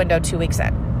it out the window 2 weeks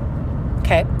in.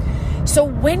 Okay? So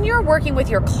when you're working with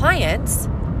your clients,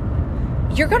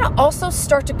 you're going to also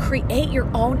start to create your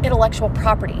own intellectual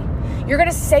property. You're going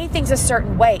to say things a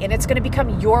certain way, and it's going to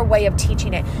become your way of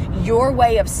teaching it, your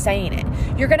way of saying it.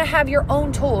 You're going to have your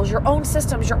own tools, your own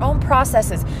systems, your own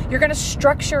processes. You're going to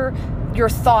structure your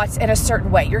thoughts in a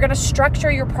certain way. You're going to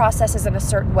structure your processes in a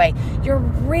certain way. You're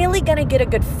really going to get a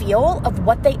good feel of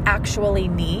what they actually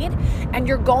need, and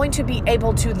you're going to be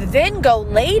able to then go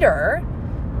later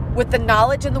with the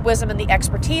knowledge and the wisdom and the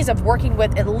expertise of working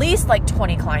with at least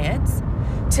 20 clients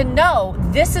to know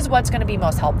this is what's going to be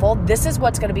most helpful, this is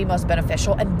what's going to be most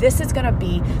beneficial, and this is going to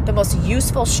be the most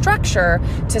useful structure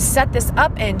to set this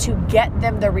up in to get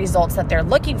them the results that they're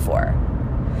looking for.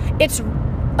 It's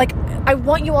I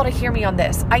want you all to hear me on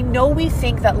this. I know we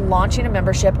think that launching a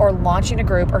membership or launching a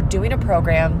group or doing a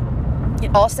program,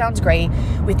 it all sounds great.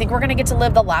 We think we're going to get to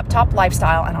live the laptop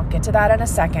lifestyle, and I'll get to that in a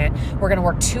second. We're going to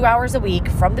work 2 hours a week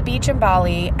from the beach in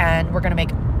Bali, and we're going to make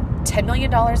 $10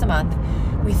 million a month.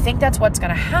 We think that's what's going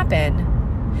to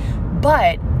happen,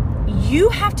 but you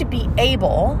have to be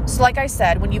able, so like I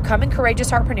said, when you come in Courageous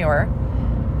Heartpreneur,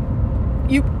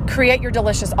 you create your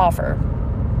delicious offer.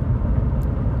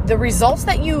 The results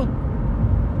that you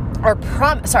are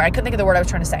sorry, I couldn't think of the word I was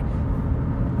trying to say.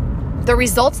 The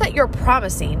results that you're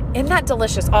promising in that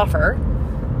delicious offer,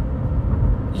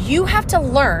 you have to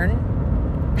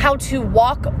learn how to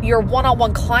walk your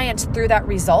one-on-one clients through that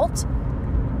result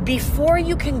before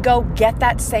you can go get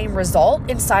that same result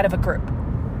inside of a group.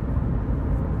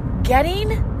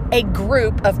 Getting a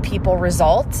group of people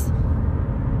results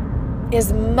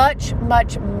is much,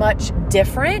 much, much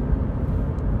different.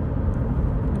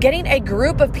 Getting a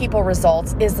group of people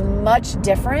results is much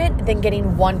different than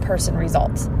getting one person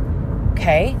results.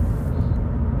 Okay?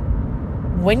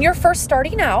 when you're first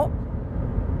starting out,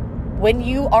 when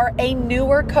you are a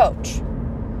newer coach,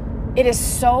 it is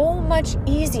so much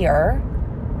easier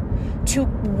to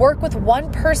work with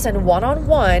one person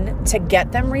one-on-one to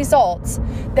get them results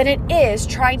than it is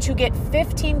trying to get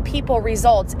 15 people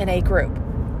results in a group.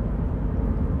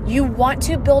 You want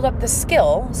to build up the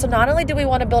skill. So not only do we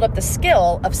want to build up the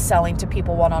skill of selling to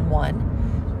people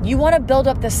one-on-one, you want to build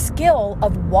up the skill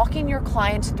of walking your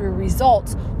clients through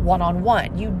results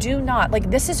one-on-one. You do not,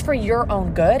 this is for your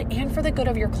own good and for the good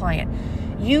of your client.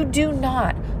 You do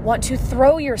not want to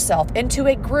throw yourself into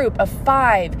a group of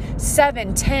 5,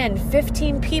 7, 10,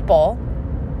 15 people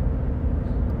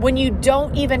when you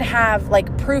don't even have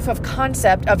proof of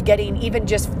concept of getting even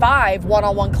just 5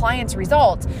 one-on-one clients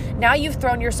results. Now you've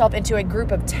thrown yourself into a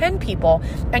group of 10 people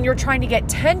and you're trying to get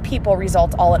 10 people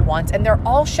results all at once, and they're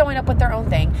all showing up with their own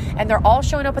thing, and they're all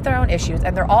showing up with their own issues,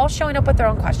 and they're all showing up with their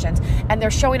own questions, and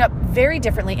they're showing up very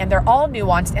differently, and they're all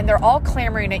nuanced, and they're all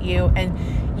clamoring at you, and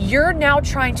you're now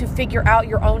trying to figure out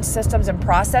your own systems and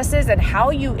processes and how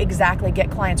you exactly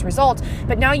get clients results.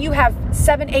 But now you have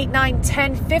 7, 8, 9,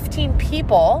 10, 15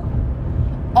 people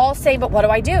all saying, but what do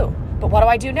I do? But what do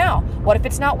I do now? What if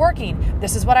it's not working?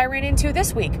 This is what I ran into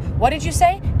this week. What did you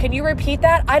say? Can you repeat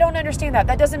that? I don't understand that.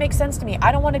 That doesn't make sense to me.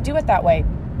 I don't want to do it that way.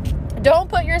 Don't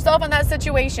put yourself in that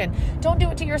situation. Don't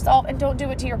do it to yourself, and don't do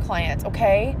it to your clients,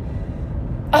 okay?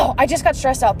 Oh, I just got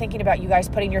stressed out thinking about you guys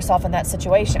putting yourself in that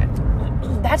situation.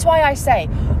 That's why I say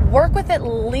work with at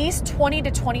least 20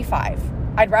 to 25.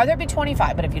 I'd rather it be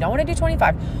 25, but if you don't want to do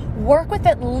 25, work with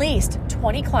at least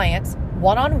 20 clients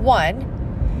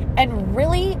one-on-one and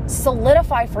really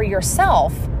solidify for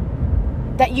yourself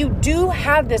that you do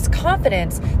have this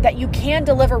confidence that you can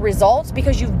deliver results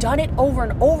because you've done it over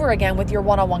and over again with your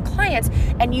one-on-one clients,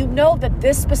 and you know that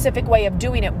this specific way of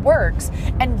doing it works,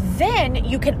 and then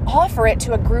you can offer it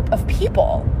to a group of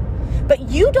people. But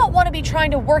you don't want to be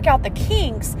trying to work out the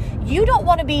kinks. You don't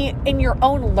want to be in your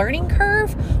own learning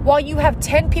curve while you have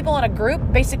 10 people in a group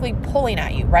basically pulling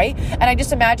at you, right? And I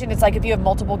just imagine it's like if you have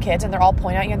multiple kids and they're all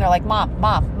pointing at you and they're like, mom,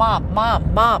 mom, mom,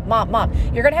 mom, mom, mom, mom.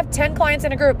 You're going to have 10 clients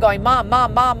in a group going, mom,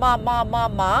 mom, mom, mom, mom,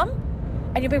 mom, mom.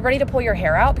 And you'll be ready to pull your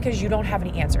hair out because you don't have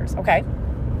any answers, okay?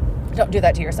 Don't do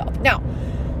that to yourself. Now,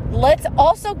 let's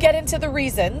also get into the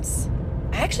reasons.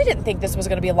 I actually didn't think this was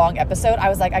going to be a long episode. I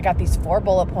was like, I got these 4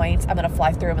 bullet points. I'm going to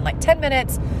fly through them in 10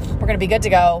 minutes. We're going to be good to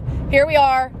go. Here we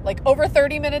are, over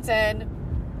 30 minutes in,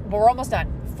 but we're almost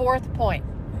done. 4th point.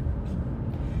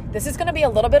 This is going to be a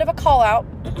little bit of a call out.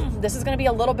 This is going to be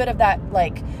a little bit of that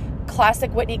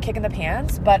classic Whitney kick in the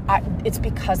pants, but it's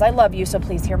because I love you. So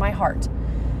please hear my heart.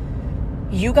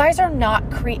 You guys are not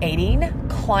creating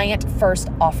client first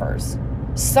offers.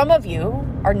 Some of you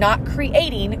are not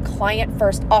creating client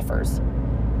first offers.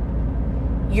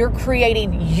 You're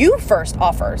creating you first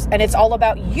offers, and it's all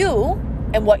about you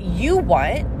and what you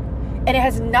want, and it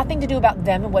has nothing to do about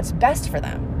them and what's best for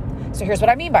them. So here's what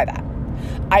I mean by that.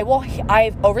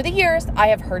 Over the years, I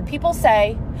have heard people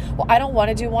say, well, I don't want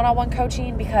to do one-on-one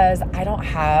coaching because I don't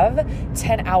have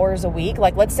 10 hours a week.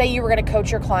 Let's say you were going to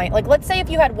coach your client. Let's say if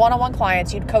you had one-on-one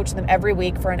clients, you'd coach them every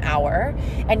week for an hour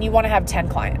and you want to have 10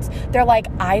 clients. They're like,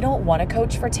 I don't want to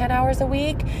coach for 10 hours a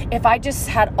week. If I just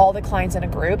had all the clients in a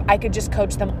group, I could just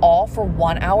coach them all for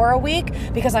 1 hour a week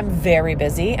because I'm very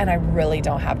busy and I really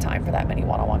don't have time for that many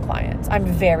one-on-one clients. I'm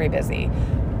very busy.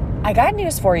 I got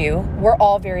news for you. We're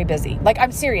all very busy.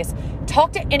 I'm serious.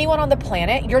 Talk to anyone on the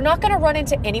planet. You're not going to run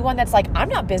into anyone that's like, I'm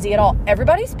not busy at all.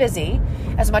 Everybody's busy.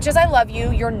 As much as I love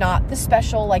you, you're not the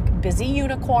special, busy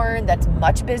unicorn that's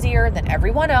much busier than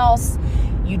everyone else.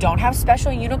 You don't have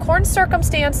special unicorn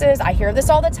circumstances. I hear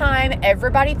this all the time.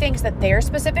 Everybody thinks that their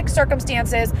specific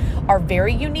circumstances are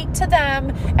very unique to them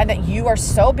and that you are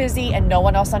so busy and no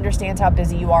one else understands how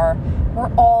busy you are.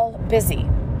 We're all busy.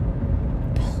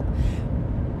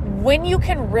 When you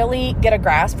can really get a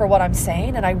grasp for what I'm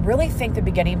saying, and I really think the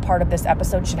beginning part of this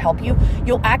episode should help you,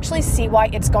 you'll actually see why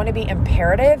it's going to be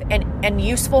imperative and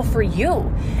useful for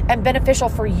you and beneficial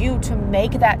for you to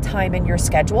make that time in your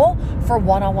schedule for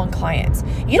one-on-one clients.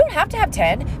 You don't have to have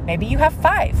 10, maybe you have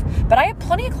 5, but I have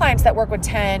plenty of clients that work with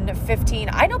 10, 15.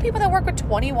 I know people that work with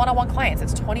 20 one-on-one clients.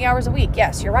 It's 20 hours a week.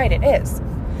 Yes, you're right, it is.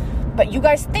 But you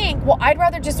guys think, well, I'd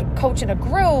rather just coach in a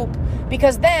group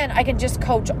because then I can just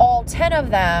coach all 10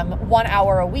 of them 1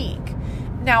 hour a week.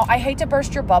 Now, I hate to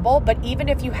burst your bubble, but even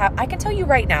if you have, I can tell you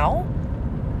right now,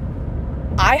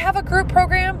 I have a group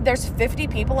program. There's 50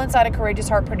 people inside of Courageous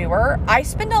Heartpreneur. I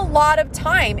spend a lot of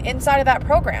time inside of that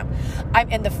program. I'm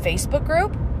in the Facebook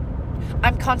group.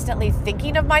 I'm constantly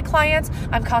thinking of my clients.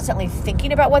 I'm constantly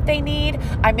thinking about what they need.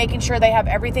 I'm making sure they have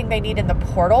everything they need in the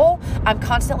portal. I'm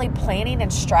constantly planning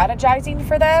and strategizing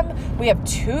for them. We have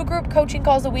 2 group coaching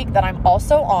calls a week that I'm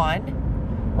also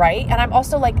on, right? And I'm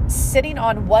also like sitting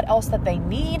on what else that they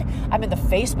need. I'm in the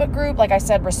Facebook group, like I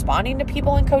said, responding to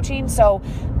people in coaching. So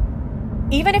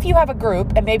even if you have a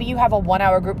group and maybe you have a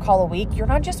 1-hour group call a week, you're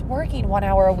not just working 1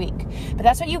 hour a week. But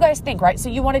that's what you guys think, right? So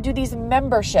you want to do these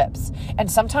memberships.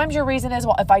 And sometimes your reason is,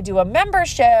 well, if I do a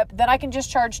membership, then I can just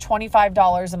charge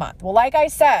 $25 a month. Well, like I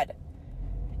said,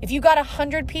 if you got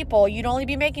 100 people, you'd only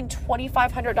be making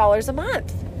 $2,500 a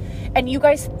month. And you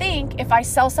guys think if I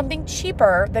sell something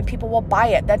cheaper, then people will buy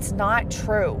it. That's not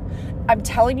true. I'm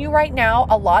telling you right now,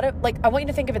 I want you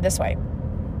to think of it this way.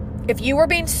 If you were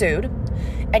being sued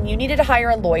and you needed to hire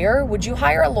a lawyer, would you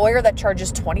hire a lawyer that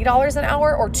charges $20 an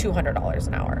hour or $200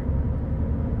 an hour?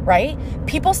 Right?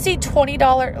 People see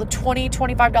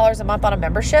 $25 a month on a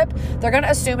membership. They're going to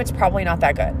assume it's probably not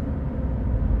that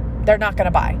good. They're not going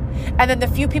to buy. And then the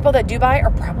few people that do buy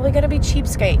are probably going to be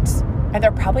cheapskates, and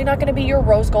they're probably not going to be your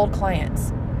rose gold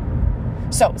clients.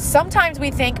 So sometimes we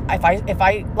think if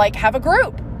I like have a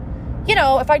group,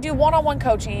 if I do one-on-one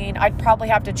coaching, I'd probably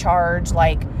have to charge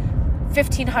like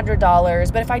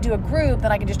 $1,500. But if I do a group,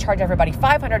 then I can just charge everybody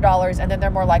 $500 and then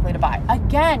they're more likely to buy.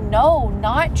 Again, no,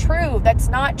 not true. That's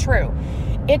not true.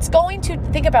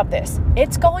 Think about this.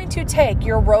 It's going to take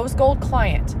your rose gold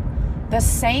client the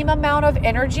same amount of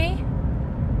energy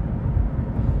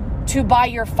to buy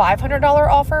your $500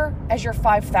 offer as your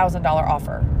 $5,000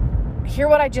 offer. Hear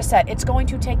what I just said. It's going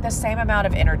to take the same amount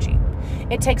of energy.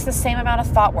 It takes the same amount of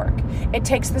thought work. It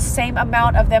takes the same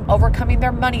amount of them overcoming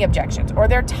their money objections or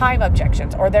their time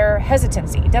objections or their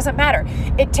hesitancy. It doesn't matter.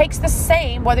 It takes the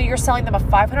same whether you're selling them a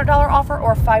 $500 offer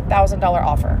or a $5,000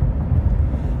 offer.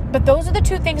 But those are the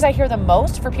 2 things I hear the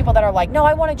most for people that are like, no,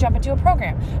 I want to jump into a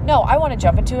program. No, I want to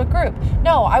jump into a group.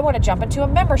 No, I want to jump into a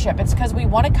membership. It's because we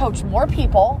want to coach more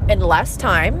people in less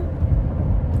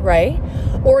time, right?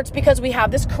 Or it's because we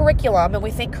have this curriculum and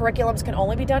we think curriculums can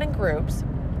only be done in groups.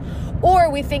 Or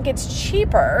we think it's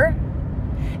cheaper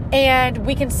and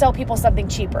we can sell people something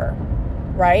cheaper,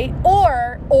 right?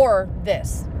 Or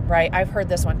this, right? I've heard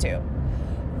this one too.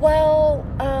 Well,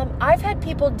 I've had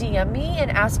people DM me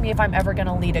and ask me if I'm ever going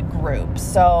to lead a group.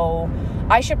 So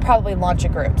I should probably launch a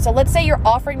group. So let's say you're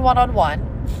offering one-on-one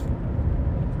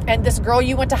and this girl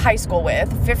you went to high school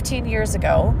with 15 years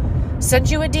ago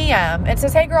sends you a DM and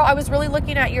says, hey girl, I was really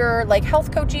looking at your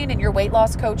health coaching and your weight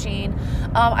loss coaching.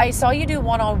 I saw you do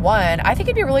one-on-one. I think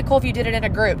it'd be really cool if you did it in a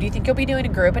group. Do you think you'll be doing a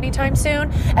group anytime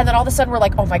soon? And then all of a sudden we're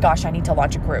like, oh my gosh, I need to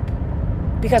launch a group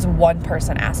because one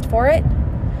person asked for it.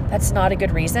 That's not a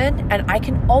good reason. And I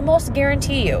can almost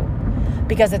guarantee you,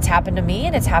 because it's happened to me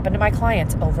and it's happened to my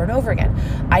clients over and over again,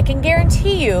 I can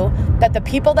guarantee you that the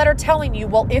people that are telling you,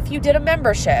 well, if you did a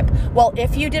membership, well,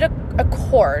 if you did a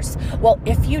course, well,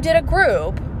 if you did a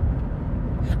group,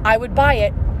 I would buy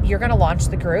it. You're going to launch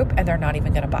the group and they're not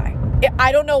even going to buy.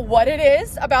 I don't know what it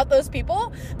is about those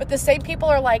people, but the same people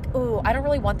are like, ooh, I don't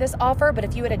really want this offer, but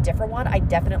if you had a different one, I'd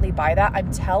definitely buy that. I'm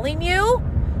telling you,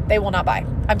 they will not buy.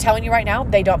 I'm telling you right now,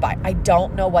 they don't buy. I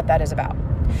don't know what that is about.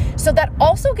 So that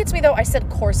also gets me, though, I said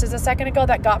courses a second ago,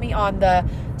 that got me on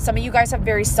some of you guys have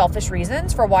very selfish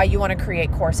reasons for why you want to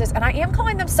create courses. And I am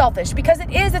calling them selfish because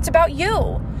it's about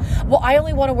you. Well, I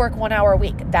only want to work 1 hour a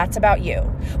week. That's about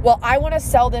you. Well, I want to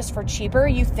sell this for cheaper.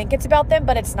 You think it's about them,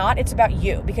 but it's not. It's about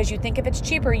you because you think if it's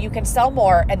cheaper, you can sell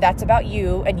more, and that's about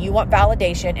you, and you want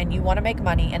validation and you want to make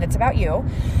money, and it's about you.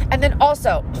 And then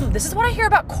also, this is what I hear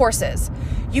about courses.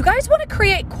 You guys want to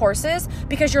create courses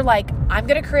because you're like, I'm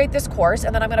going to create this course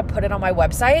and then I'm going to put it on my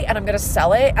website and I'm going to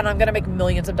sell it and I'm going to make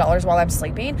millions of dollars while I'm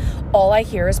sleeping. All I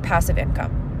hear is passive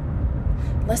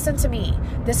income. Listen to me.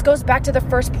 This goes back to the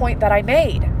first point that I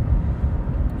made.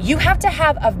 You have to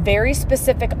have a very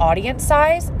specific audience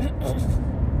size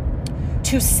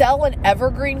to sell an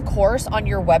evergreen course on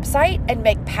your website and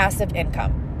make passive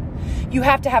income. You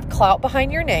have to have clout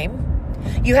behind your name.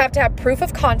 You have to have proof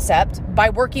of concept by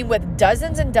working with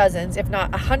dozens and dozens, if not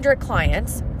 100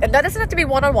 clients. And that doesn't have to be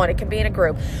one-on-one. It can be in a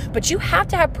group. But you have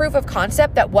to have proof of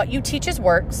concept that what you teach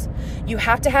works. You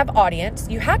have to have audience.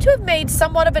 You have to have made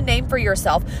somewhat of a name for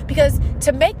yourself, because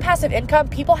to make passive income,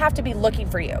 people have to be looking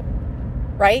for you,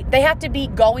 right? They have to be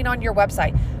going on your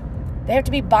website. They have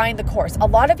to be buying the course. A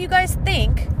lot of you guys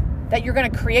think that you're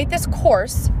going to create this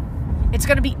course. It's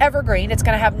going to be evergreen. It's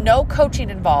going to have no coaching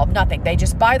involved, nothing. They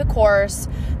just buy the course.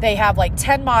 They have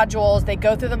 10 modules. They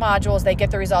go through the modules. They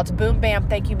get the results. Boom, bam,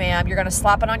 thank you, ma'am. You're going to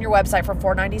slap it on your website for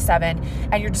 $4.97,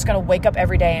 and you're just going to wake up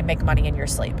every day and make money in your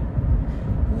sleep.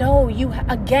 No, you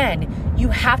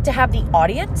have to have the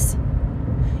audience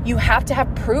You have to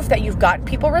have proof that you've gotten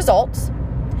people results.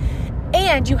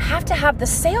 And you have to have the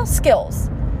sales skills,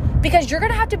 because you're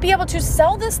going to have to be able to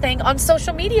sell this thing on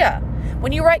social media.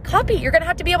 When you write copy, you're going to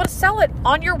have to be able to sell it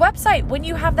on your website when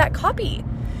you have that copy.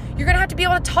 You're going to have to be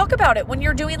able to talk about it when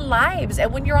you're doing lives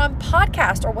and when you're on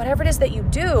podcast or whatever it is that you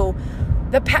do.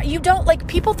 You don't, like,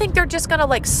 people think they're just going to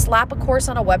like slap a course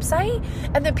on a website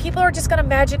and then people are just going to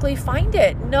magically find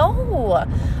it. No,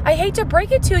 I hate to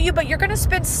break it to you, but you're going to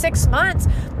spend 6 months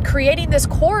creating this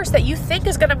course that you think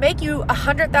is going to make you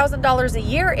 $100,000 a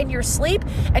year in your sleep.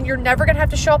 And you're never going to have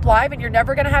to show up live, and you're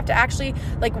never going to have to actually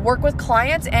like work with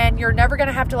clients, and you're never going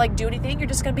to have to like do anything. You're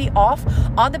just going to be off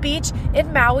on the beach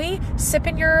in Maui,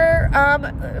 sipping your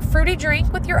fruity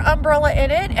drink with your umbrella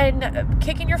in it and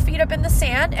kicking your feet up in the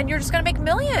sand. And you're just going to make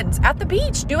millions at the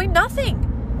beach doing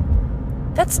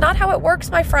nothing. That's not how it works,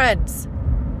 my friends.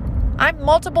 I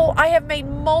have made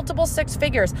multiple six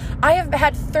figures. I have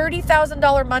had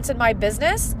 $30,000 months in my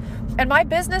business, and my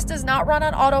business does not run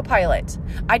on autopilot.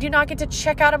 I do not get to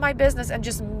check out of my business and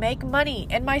just make money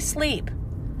in my sleep.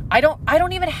 I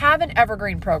don't even have an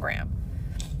evergreen program.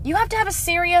 You have to have a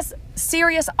serious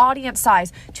audience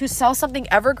size to sell something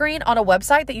evergreen on a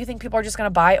website that you think people are just going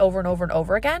to buy over and over and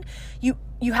over again.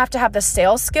 You have to have the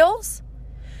sales skills,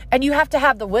 and you have to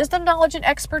have the wisdom, knowledge, and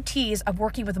expertise of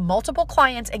working with multiple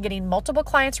clients and getting multiple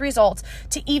clients' results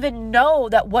to even know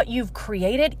that what you've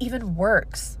created even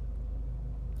works.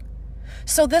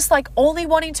 So this like only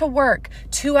wanting to work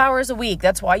 2 hours a week,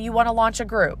 that's why you want to launch a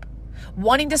group.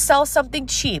 Wanting to sell something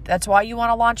cheap, that's why you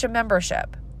want to launch a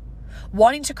membership.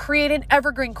 Wanting to create an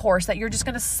evergreen course that you're just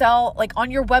going to sell like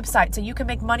on your website so you can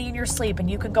make money in your sleep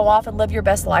and you can go off and live your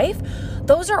best life.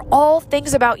 Those are all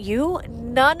things about you.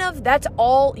 None of that's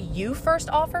all you first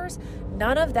offers.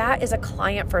 None of that is a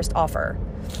client first offer.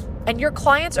 And your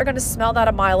clients are going to smell that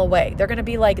a mile away. They're going to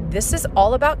be like, this is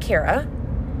all about Kara.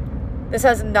 This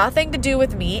has nothing to do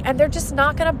with me. And they're just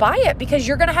not going to buy it, because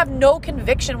you're going to have no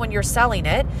conviction when you're selling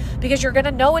it, because you're going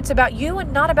to know it's about you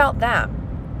and not about them.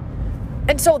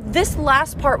 And so this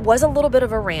last part was a little bit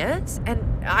of a rant,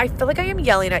 and I feel like I am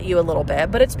yelling at you a little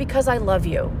bit, but it's because I love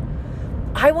you.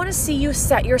 I want to see you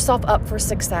set yourself up for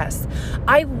success.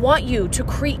 I want you to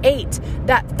create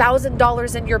that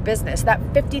 $1,000 in your business, that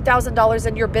 $50,000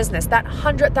 in your business, that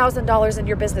 $100,000 in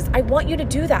your business. I want you to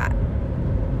do that.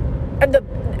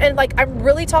 And like, I'm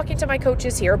really talking to my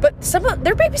coaches here, but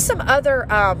there may be some other,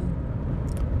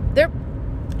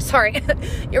 sorry,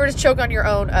 you ever just choke on your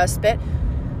own spit?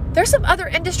 There's some other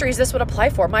industries this would apply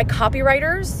for. My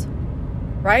copywriters,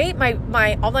 right?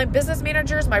 My online business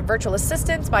managers, my virtual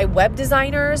assistants, my web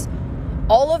designers,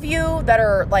 all of you that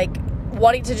are like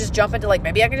wanting to just jump into like,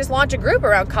 maybe I can just launch a group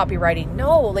around copywriting.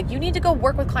 No, like you need to go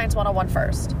work with clients one-on-one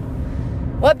first.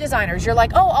 Web designers, you're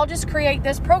like, oh, I'll just create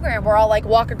this program where I'll like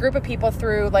walk a group of people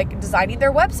through like designing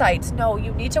their websites. No,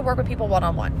 you need to work with people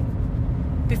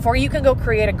one-on-one before you can go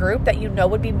create a group that you know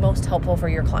would be most helpful for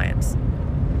your clients.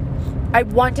 I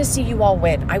want to see you all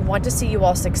win. I want to see you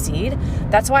all succeed.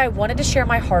 That's why I wanted to share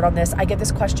my heart on this. I get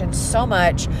this question so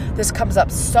much. This comes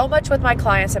up so much with my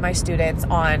clients and my students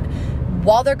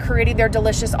while they're creating their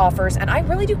delicious offers. And I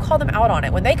really do call them out on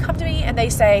it. When they come to me and they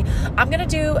say, I'm going to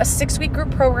do a 6-week group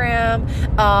program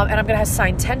and I'm going to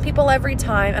assign 10 people every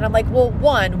time. And I'm like, well,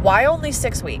 one, why only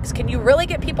 6 weeks? Can you really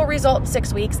get people results in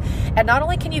 6 weeks? And not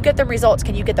only can you get them results,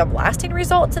 can you get them lasting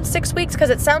results in 6 weeks?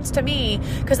 Because it sounds to me,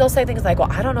 because they'll say things like,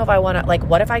 well, I don't know if I want to, like,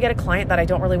 what if I get a client that I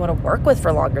don't really want to work with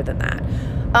for longer than that?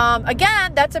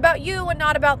 Again, that's about you and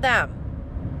not about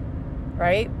them,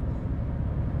 right?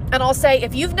 And I'll say,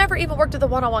 if you've never even worked with a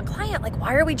one-on-one client, like,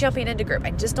 why are we jumping into group?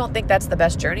 I just don't think that's the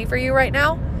best journey for you right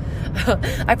now.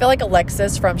 I feel like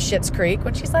Alexis from Schitt's Creek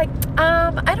when she's like,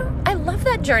 I love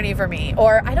that journey for me,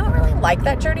 or I don't really like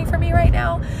that journey for me right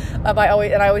now. I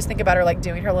always think about her like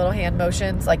doing her little hand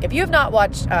motions. Like, if you have not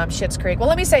watched Schitt's Creek, well,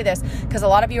 let me say this, because a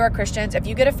lot of you are Christians. If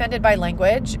you get offended by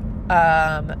language,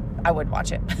 I wouldn't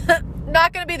watch it.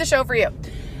 Not going to be the show for you.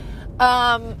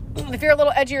 If you're a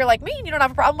little edgier like me and you don't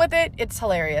have a problem with it, it's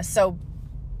hilarious. So,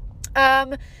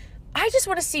 I just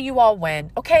want to see you all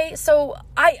win. Okay. So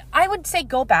I would say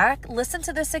go back, listen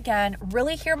to this again,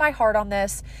 really hear my heart on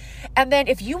this. And then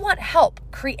if you want help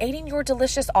creating your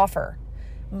delicious offer,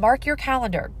 mark your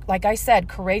calendar. Like I said,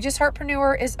 Courageous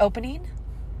Heartpreneur is opening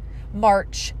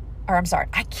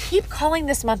I keep calling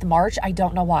this month March. I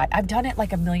don't know why. I've done it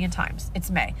like a million times.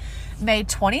 It's May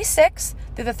 26th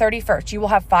through the 31st. You will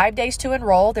have 5 days to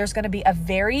enroll. There's going to be a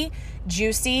very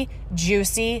juicy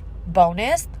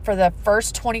bonus for the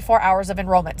first 24 hours of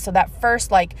enrollment. So that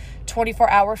first 24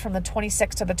 hours from the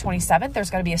 26th to the 27th, there's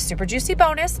going to be a super juicy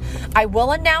bonus. I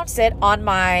will announce it on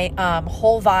my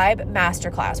Whole Vibe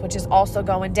Masterclass, which is also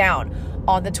going down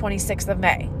on the 26th of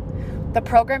May. The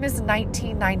program is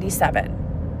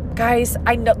 $19.97. Guys,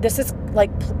 I know this is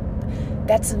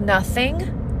that's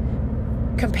nothing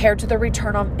compared to the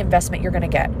return on investment you're going to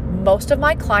get. Most of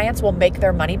my clients will make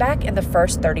their money back in the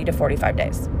first 30 to 45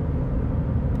 days.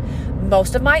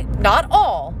 Not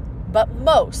all, but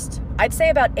most, I'd say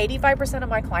about 85% of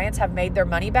my clients have made their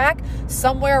money back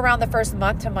somewhere around the first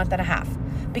month to month and a half,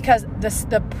 because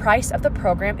the price of the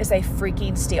program is a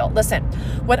freaking steal. Listen,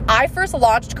 when I first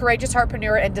launched Courageous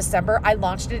Heartpreneur in December, I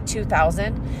launched it at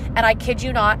 $2,000, and I kid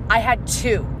you not, I had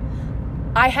two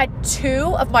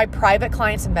of my private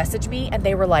clients message me, and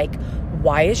they were like,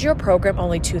 why is your program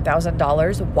only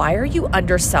 $2,000? Why are you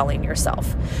underselling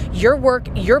yourself? Your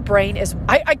brain is,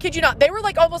 I kid you not, they were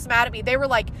almost mad at me. They were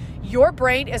like, your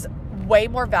brain is way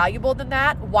more valuable than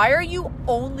that. Why are you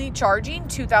only charging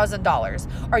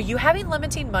 $2,000? Are you having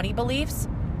limiting money beliefs?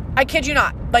 I kid you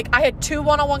not. I had two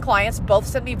one-on-one clients, both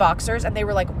send me Voxers, and they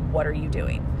were like, what are you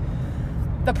doing?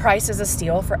 The price is a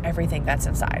steal for everything that's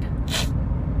inside.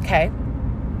 Okay.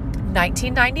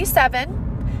 $19.97.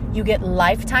 You get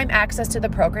lifetime access to the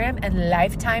program and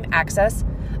lifetime access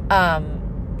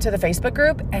to the Facebook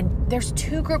group. And there's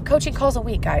 2 group coaching calls a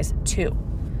week, guys. 2.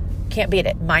 Can't beat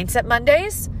it. Mindset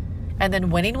Mondays and then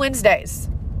Winning Wednesdays.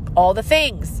 All the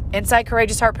things inside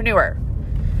Courageous Heartpreneur.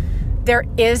 There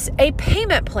is a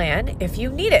payment plan if you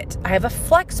need it. I have a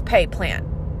flex pay plan.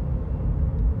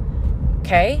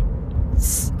 Okay.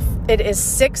 It is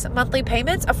 6 monthly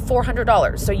payments of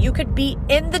 $400. So you could be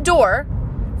in the door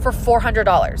for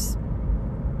 $400.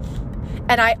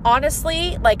 And I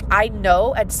honestly, I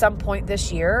know at some point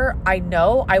this year, I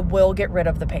know I will get rid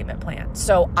of the payment plan.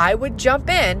 So I would jump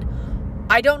in.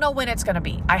 I don't know when it's going to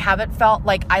be. I haven't felt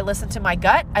I listened to my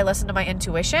gut. I listened to my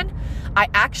intuition. I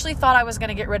actually thought I was going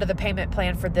to get rid of the payment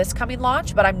plan for this coming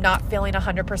launch, but I'm not feeling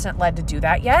 100% led to do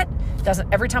that yet.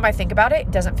 Every time I think about it,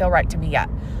 it doesn't feel right to me yet.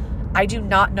 I do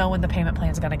not know when the payment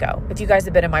plan is going to go. If you guys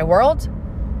have been in my world,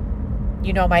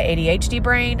 you know my ADHD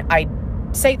brain. I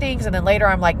say things and then later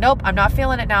I'm like, nope, I'm not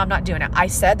feeling it now. I'm not doing it. I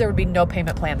said there would be no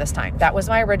payment plan this time. That was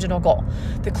my original goal.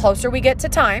 The closer we get to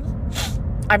time,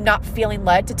 I'm not feeling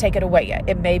led to take it away yet.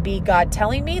 It may be God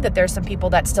telling me that there's some people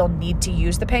that still need to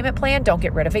use the payment plan. Don't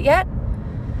get rid of it yet.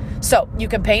 So you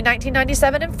can pay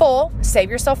 $19.97 in full, save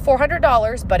yourself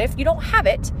 $400. But if you don't have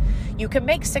it, you can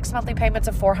make 6 monthly payments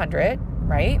of $400.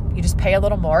 Right? You just pay a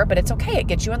little more, but it's okay. It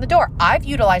gets you in the door. I'm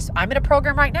in a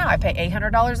program right now. I pay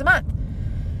 $800 a month.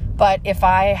 But if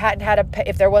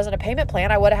if there wasn't a payment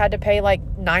plan, I would have had to pay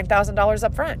 $9,000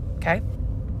 up front. Okay.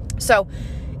 So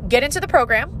get into the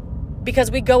program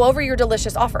because we go over your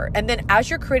delicious offer. And then as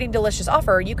you're creating delicious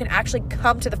offer, you can actually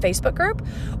come to the Facebook group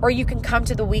or you can come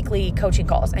to the weekly coaching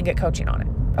calls and get coaching on it.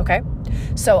 Okay.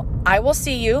 So I will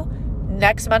see you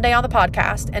next Monday on the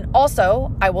podcast. And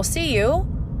also I will see you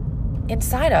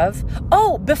inside of,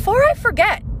 before I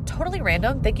forget, totally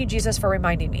random. Thank you, Jesus, for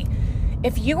reminding me.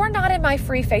 If you are not in my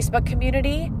free Facebook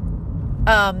community,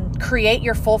 Create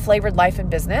Your Full Flavored Life and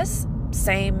Business,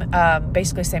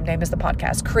 basically same name as the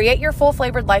podcast, Create Your Full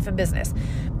Flavored Life and Business.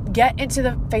 Get into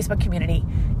the Facebook community.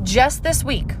 Just this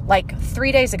week,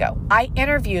 3 days ago, I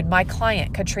interviewed my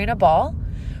client, Katrina Ball.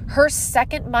 Her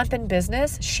second month in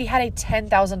business, she had a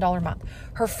 $10,000 month.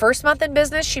 Her first month in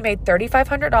business, she made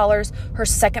 $3,500. Her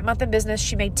second month in business,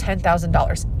 she made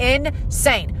 $10,000.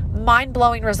 Insane,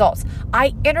 mind-blowing results.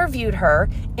 I interviewed her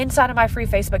inside of my free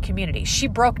Facebook community. She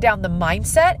broke down the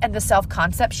mindset and the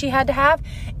self-concept she had to have,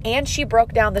 and she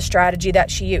broke down the strategy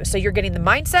that she used. So you're getting the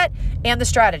mindset and the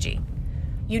strategy.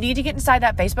 You need to get inside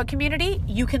that Facebook community.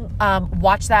 You can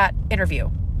watch that interview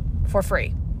for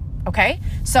free. Okay,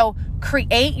 so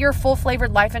Create Your Full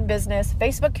Flavored Life and Business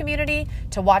Facebook community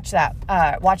to watch that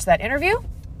interview.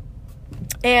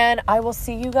 And I will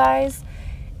see you guys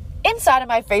inside of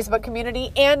my Facebook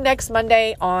community and next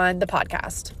Monday on the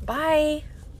podcast. Bye.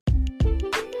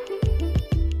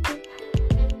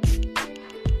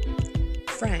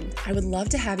 Friend, I would love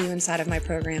to have you inside of my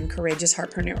program, Courageous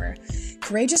Heartpreneur.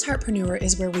 Courageous Heartpreneur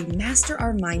is where we master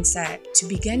our mindset to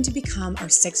begin to become our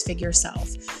six-figure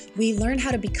self. We learn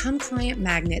how to become client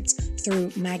magnets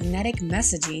through magnetic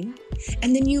messaging,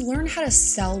 and then you learn how to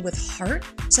sell with heart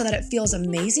so that it feels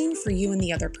amazing for you and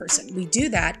the other person. We do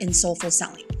that in soulful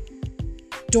selling.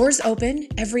 Doors open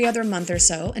every other month or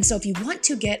so. And so if you want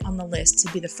to get on the list to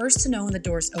be the first to know when the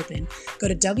doors open, go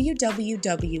to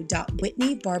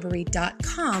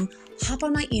www.whitneybarbary.com, hop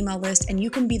on my email list, and you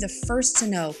can be the first to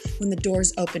know when the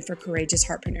doors open for Courageous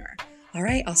Heartpreneur. All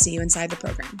right, I'll see you inside the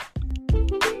program.